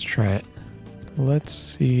 Let's try it. Let's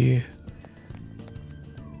see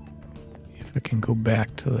if I can go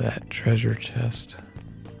back to that treasure chest.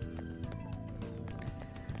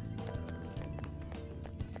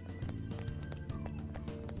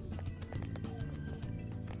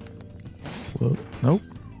 Whoa, nope.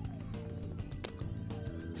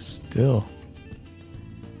 Still.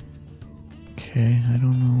 Okay, I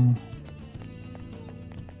don't know.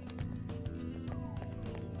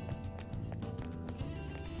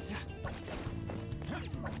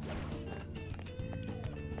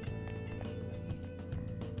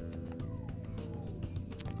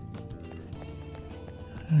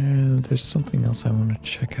 There's something else I want to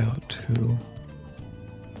check out too.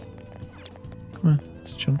 Come on,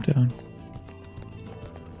 let's jump down.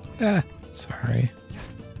 Ah, sorry.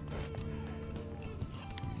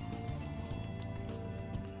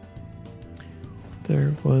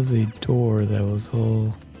 There was a door that was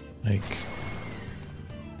all like...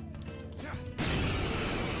 I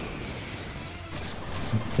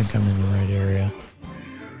don't think I'm in the right area.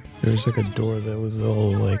 There's like a door that was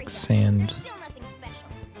all like sand. Still nothing special.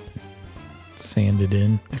 Sanded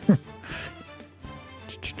in.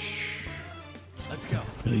 Let's go.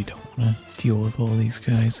 Really don't want to deal with all these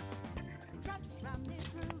guys.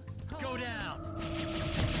 Go down.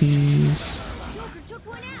 Please. Joker took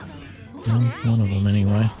one out. Well, one of them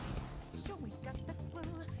anyway.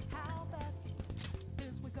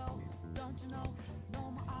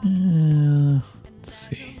 Let's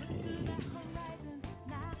see.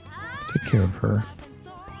 Take care of her.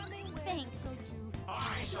 Thanks.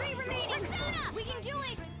 Three remaining. Persona! We can do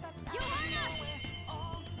it! Johanna!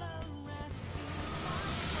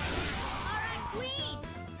 Alright, Queen!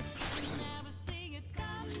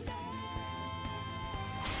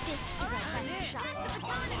 This is our best shot. That's the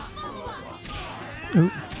baton and follow up!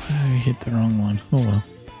 Oh, I hit the wrong one. Oh well.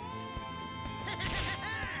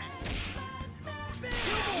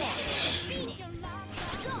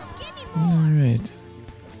 Alright.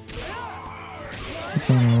 It's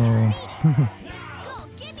on a roll. Skull,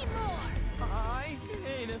 give me more! I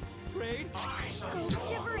ain't afraid. Skull's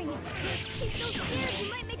shivering. He's so scared he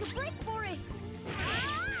might make a break for it.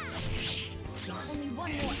 Only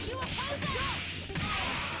one more. You oppose it!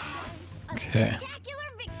 A Okay. spectacular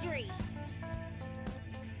victory!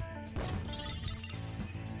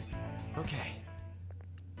 Okay.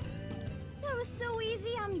 That was so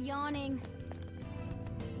easy, I'm yawning.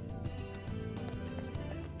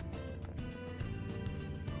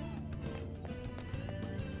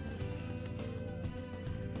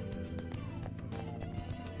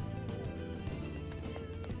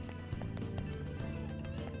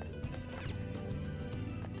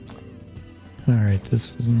 Alright,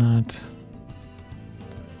 this was not...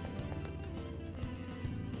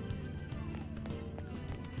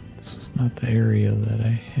 This was not the area that I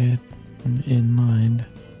had in mind.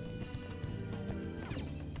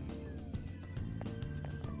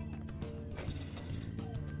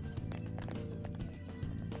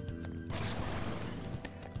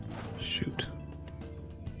 Shoot.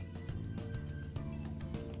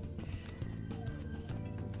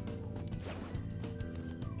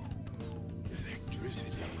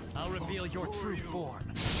 I'll reveal your true form.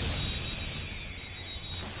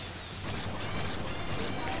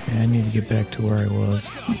 Okay, I need to get back to where I was.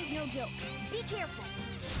 No joke. Be careful.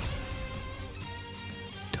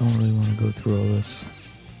 Don't really want to go through all this.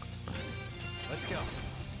 Let's go.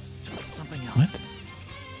 Something else. What?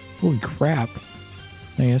 Holy crap.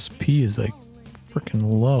 My SP is like freaking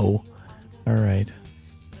low. Alright.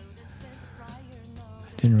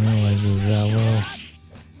 I didn't realize it was that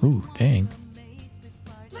low. Ooh, dang.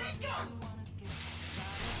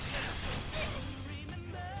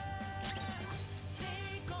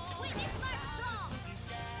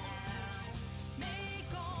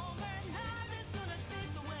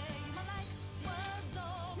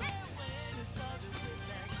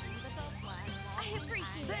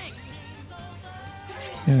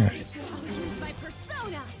 Alright. My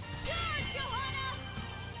persona. Charge, Johanna.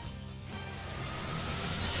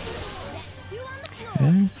 That's two on the floor.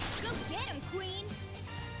 Okay. Go get him, Queen.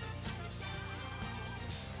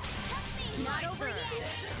 Not over yet.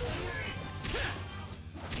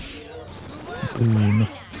 Boom. Nice.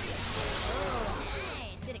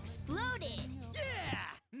 It exploded. Yeah!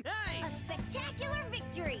 A Nice! spectacular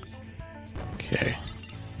victory. Okay.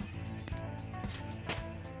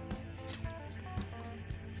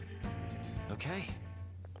 Okay.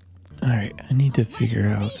 Alright, I need to figure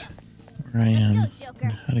out where I am Let's go, Joker.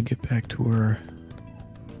 and how to get back to where...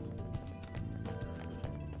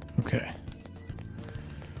 Okay.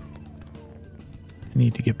 I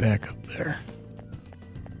need to get back up there.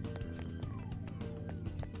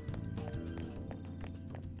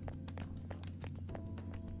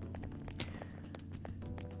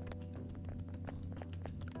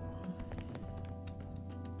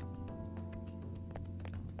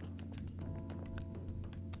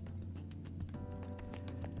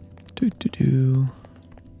 Do.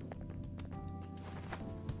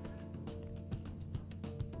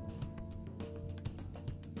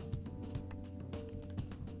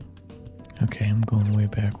 Okay, I'm going way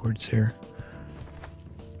backwards here.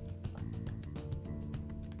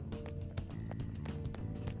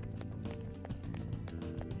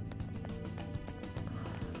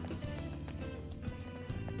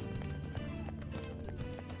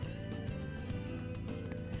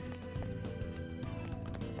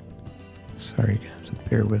 Sorry, guys,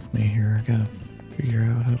 bear with me here. I gotta figure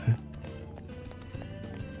out how to...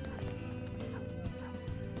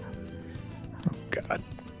 Oh, God.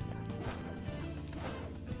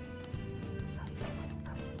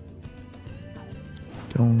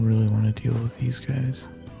 Don't really want to deal with these guys.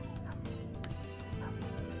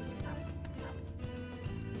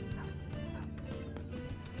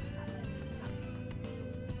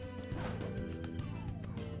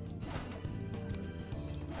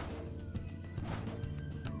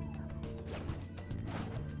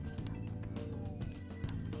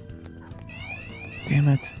 Damn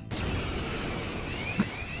it.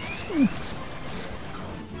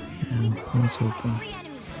 Yeah, let's open. Three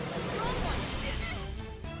enemies.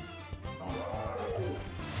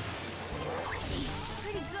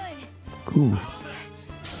 Pretty good. Cool.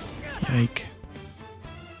 Yike.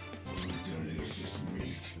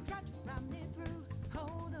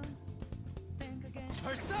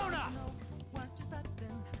 Persona!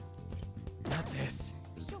 Not this.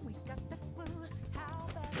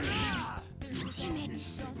 Damn it.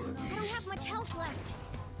 I don't have much health left.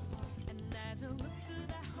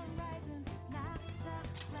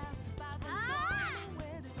 Ah!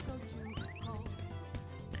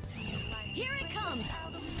 Here it comes.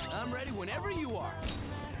 I'm ready whenever you are.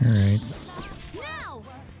 Alright. Now.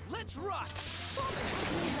 Let's rock!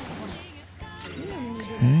 You don't even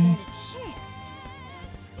Okay. stand a chance.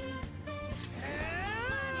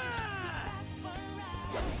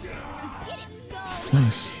 Get it, Skull.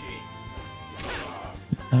 Nice.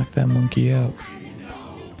 Knock that monkey out.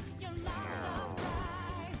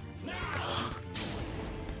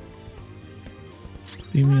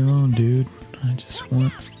 Leave me alone, dude. I just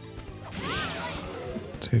want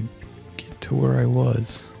to get to where I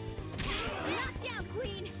was. Knockdown,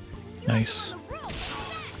 Queen. You're Nice. on the rope.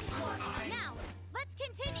 Now, let's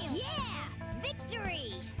continue. Yeah,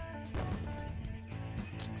 victory.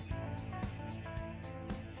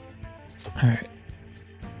 Alright.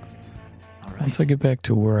 Once I get back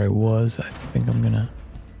to where I was, I think I'm gonna...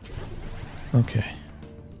 Okay.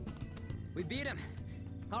 We beat him.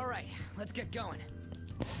 All right, let's get going.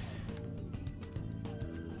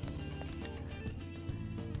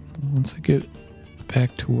 Once I get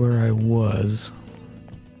back to where I was...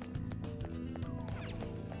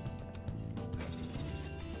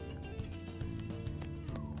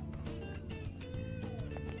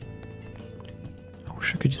 I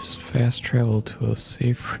wish I could just fast travel to a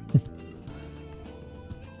safe room.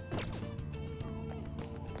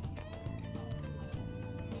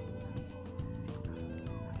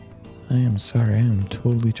 I am sorry, I am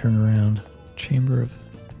totally turned around. Chamber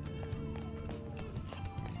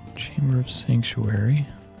of Sanctuary.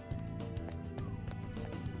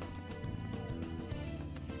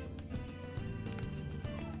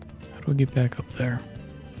 How do I get back up there?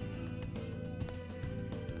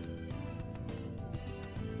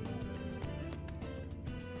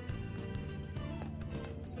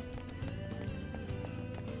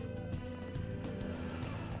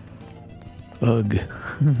 Bug.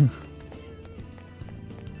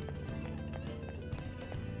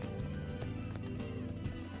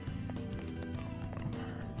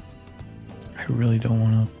 I really don't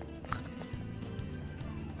want to.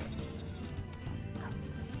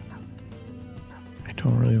 I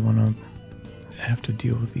don't really want to have to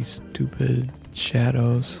deal with these stupid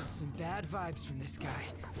shadows. Some bad vibes from this guy.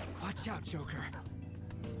 Watch out, Joker.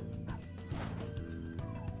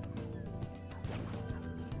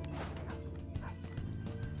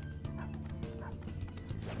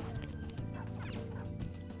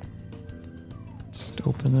 Just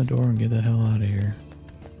open the door and get the hell out of here.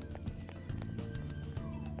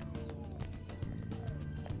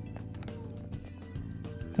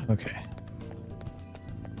 Okay.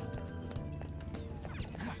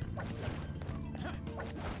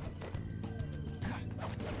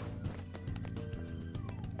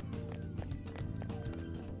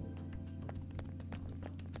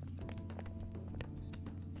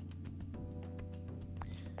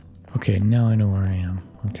 Okay, now I know where I am.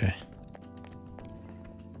 Okay.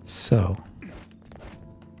 So.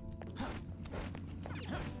 I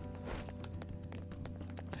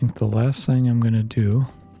think the last thing I'm going to do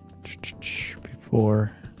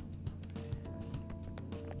before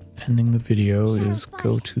ending the video is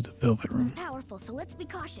go to the Velvet Room. It's powerful, so let's be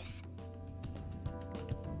cautious.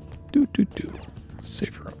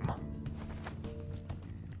 Safe room.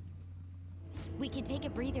 We can take a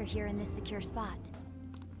breather here in this secure spot.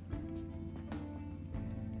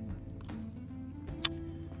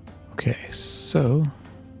 Okay, so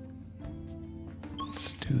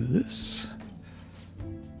let's do this.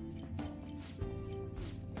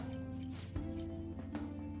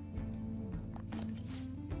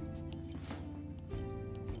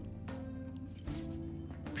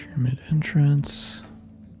 Pyramid entrance.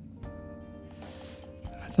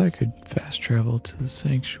 I thought I could fast travel to the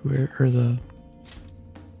sanctuary or the...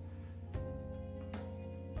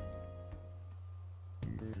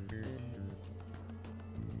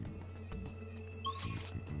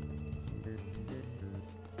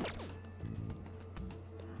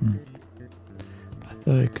 I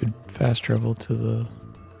thought I could fast travel to the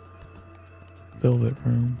Velvet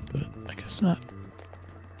Room, but I guess not.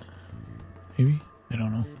 Maybe? I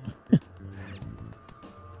don't know.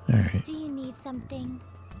 Alright. Do you need something?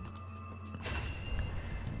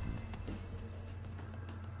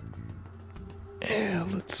 Yeah,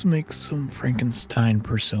 let's make some Frankenstein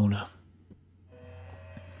persona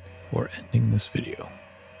before ending this video.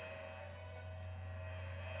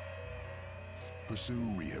 Pursue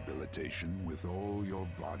rehabilitation with all your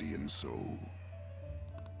body and soul.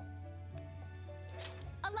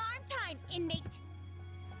 Alarm time, inmate!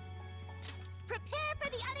 Prepare for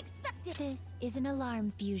the unexpected! This is an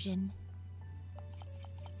alarm fusion.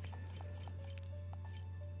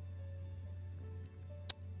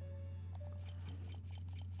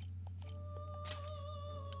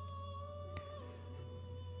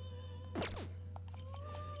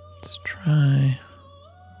 Let's try...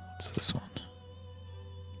 What's this one?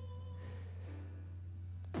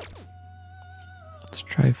 Let's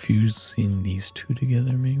try fusing these two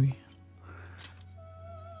together, maybe.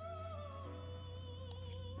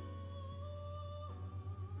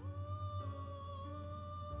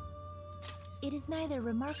 It is neither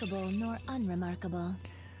remarkable nor unremarkable.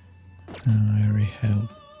 I already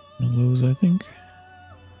have one of those, I think.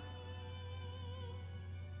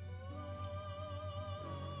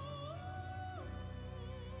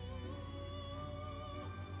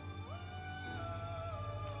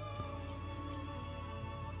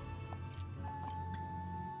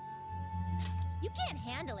 You can't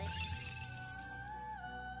handle it.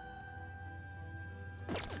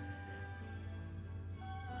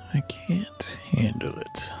 I can't handle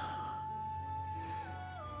it.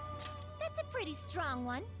 That's a pretty strong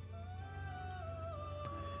one.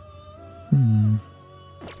 Hmm.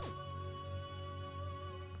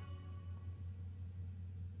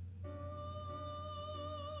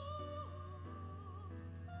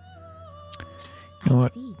 You know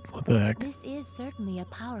what? See. What the heck? This is certainly a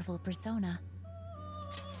powerful persona.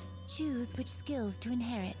 Choose which skills to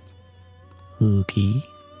inherit. Okay.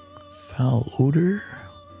 Foul odor.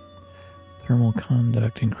 Thermal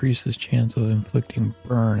conduct increases chance of inflicting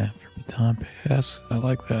burn after baton pass. I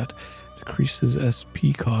like that. Decreases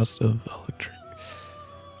SP cost of electric.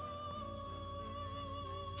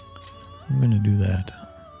 I'm gonna do that.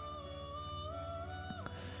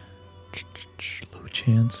 Low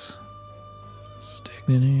chance.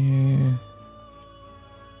 Stagnant air.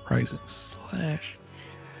 Rising slash.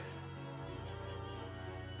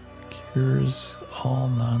 Cures all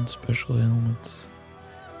non-special ailments.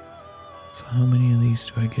 So how many of these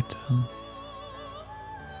do I get to?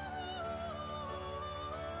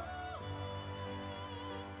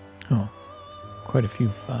 Oh, quite a few.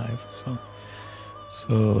 5.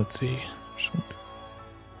 So let's see.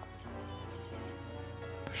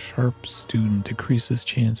 Sharp student decreases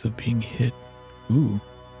chance of being hit. Ooh.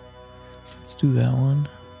 Let's do that one.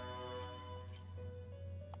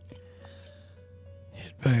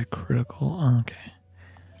 Hit by a critical. Okay.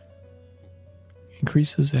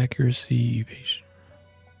 Increases accuracy evasion.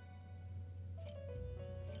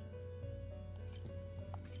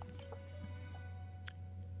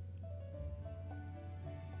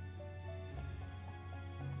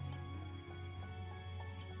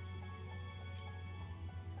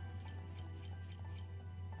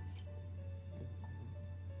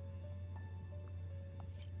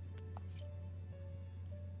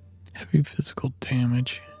 Heavy physical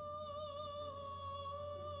damage.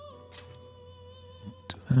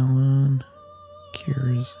 Do that one.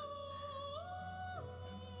 Cures.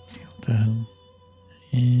 What the hell?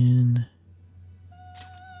 And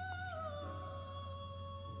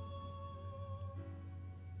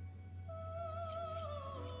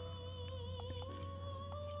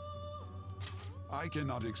I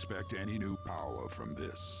cannot expect any new power from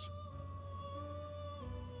this.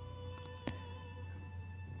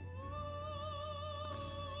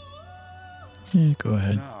 yeah, go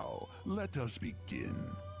ahead. Now, let us begin.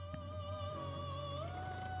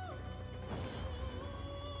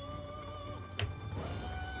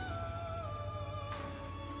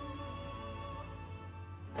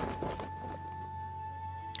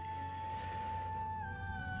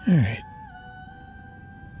 All right.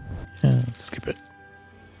 Let's skip it.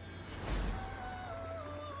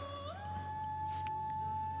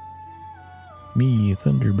 Me,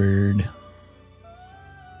 Thunderbird.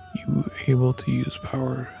 You able to use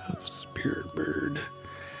power of Spirit Bird.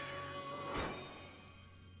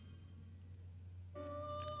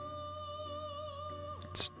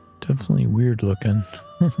 It's definitely weird looking.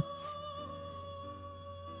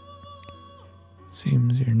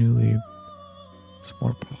 Seems you're newly some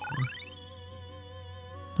more power.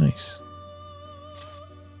 Nice.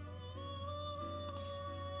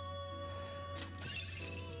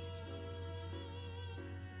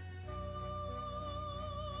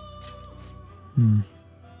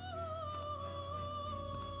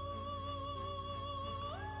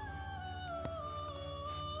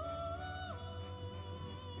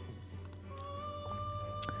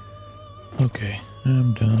 Okay,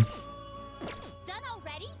 I'm done. Done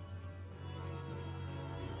already?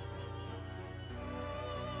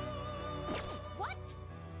 What?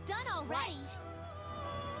 Done already?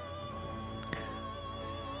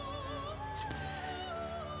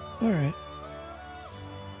 All right.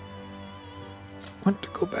 Want to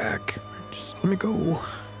go back? Just let me go.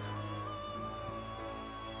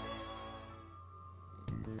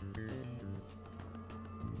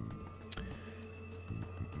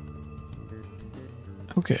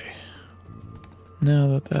 Okay. Now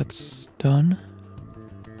that that's done,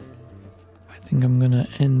 I think I'm gonna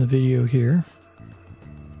end the video here.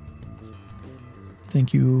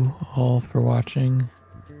 Thank you all for watching.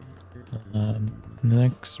 In the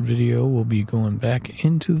next video, we'll be going back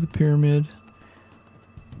into the pyramid,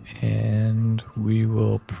 and we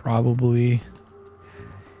will probably,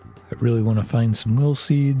 I really want to find some will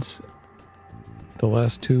seeds, the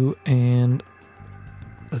last two, and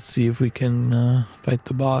let's see if we can fight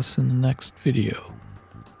the boss in the next video.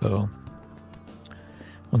 So,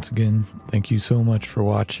 once again, thank you so much for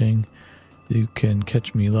watching. You can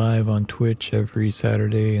catch me live on Twitch every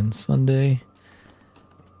Saturday and Sunday.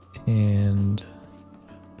 And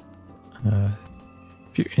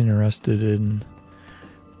if you're interested in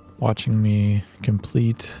watching me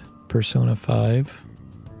complete Persona 5.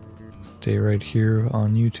 Stay right here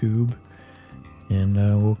on YouTube, and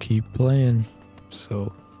we'll keep playing.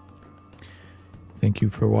 So, thank you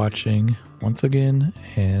for watching once again,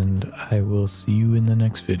 and I will see you in the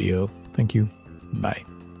next video. Thank you. Bye.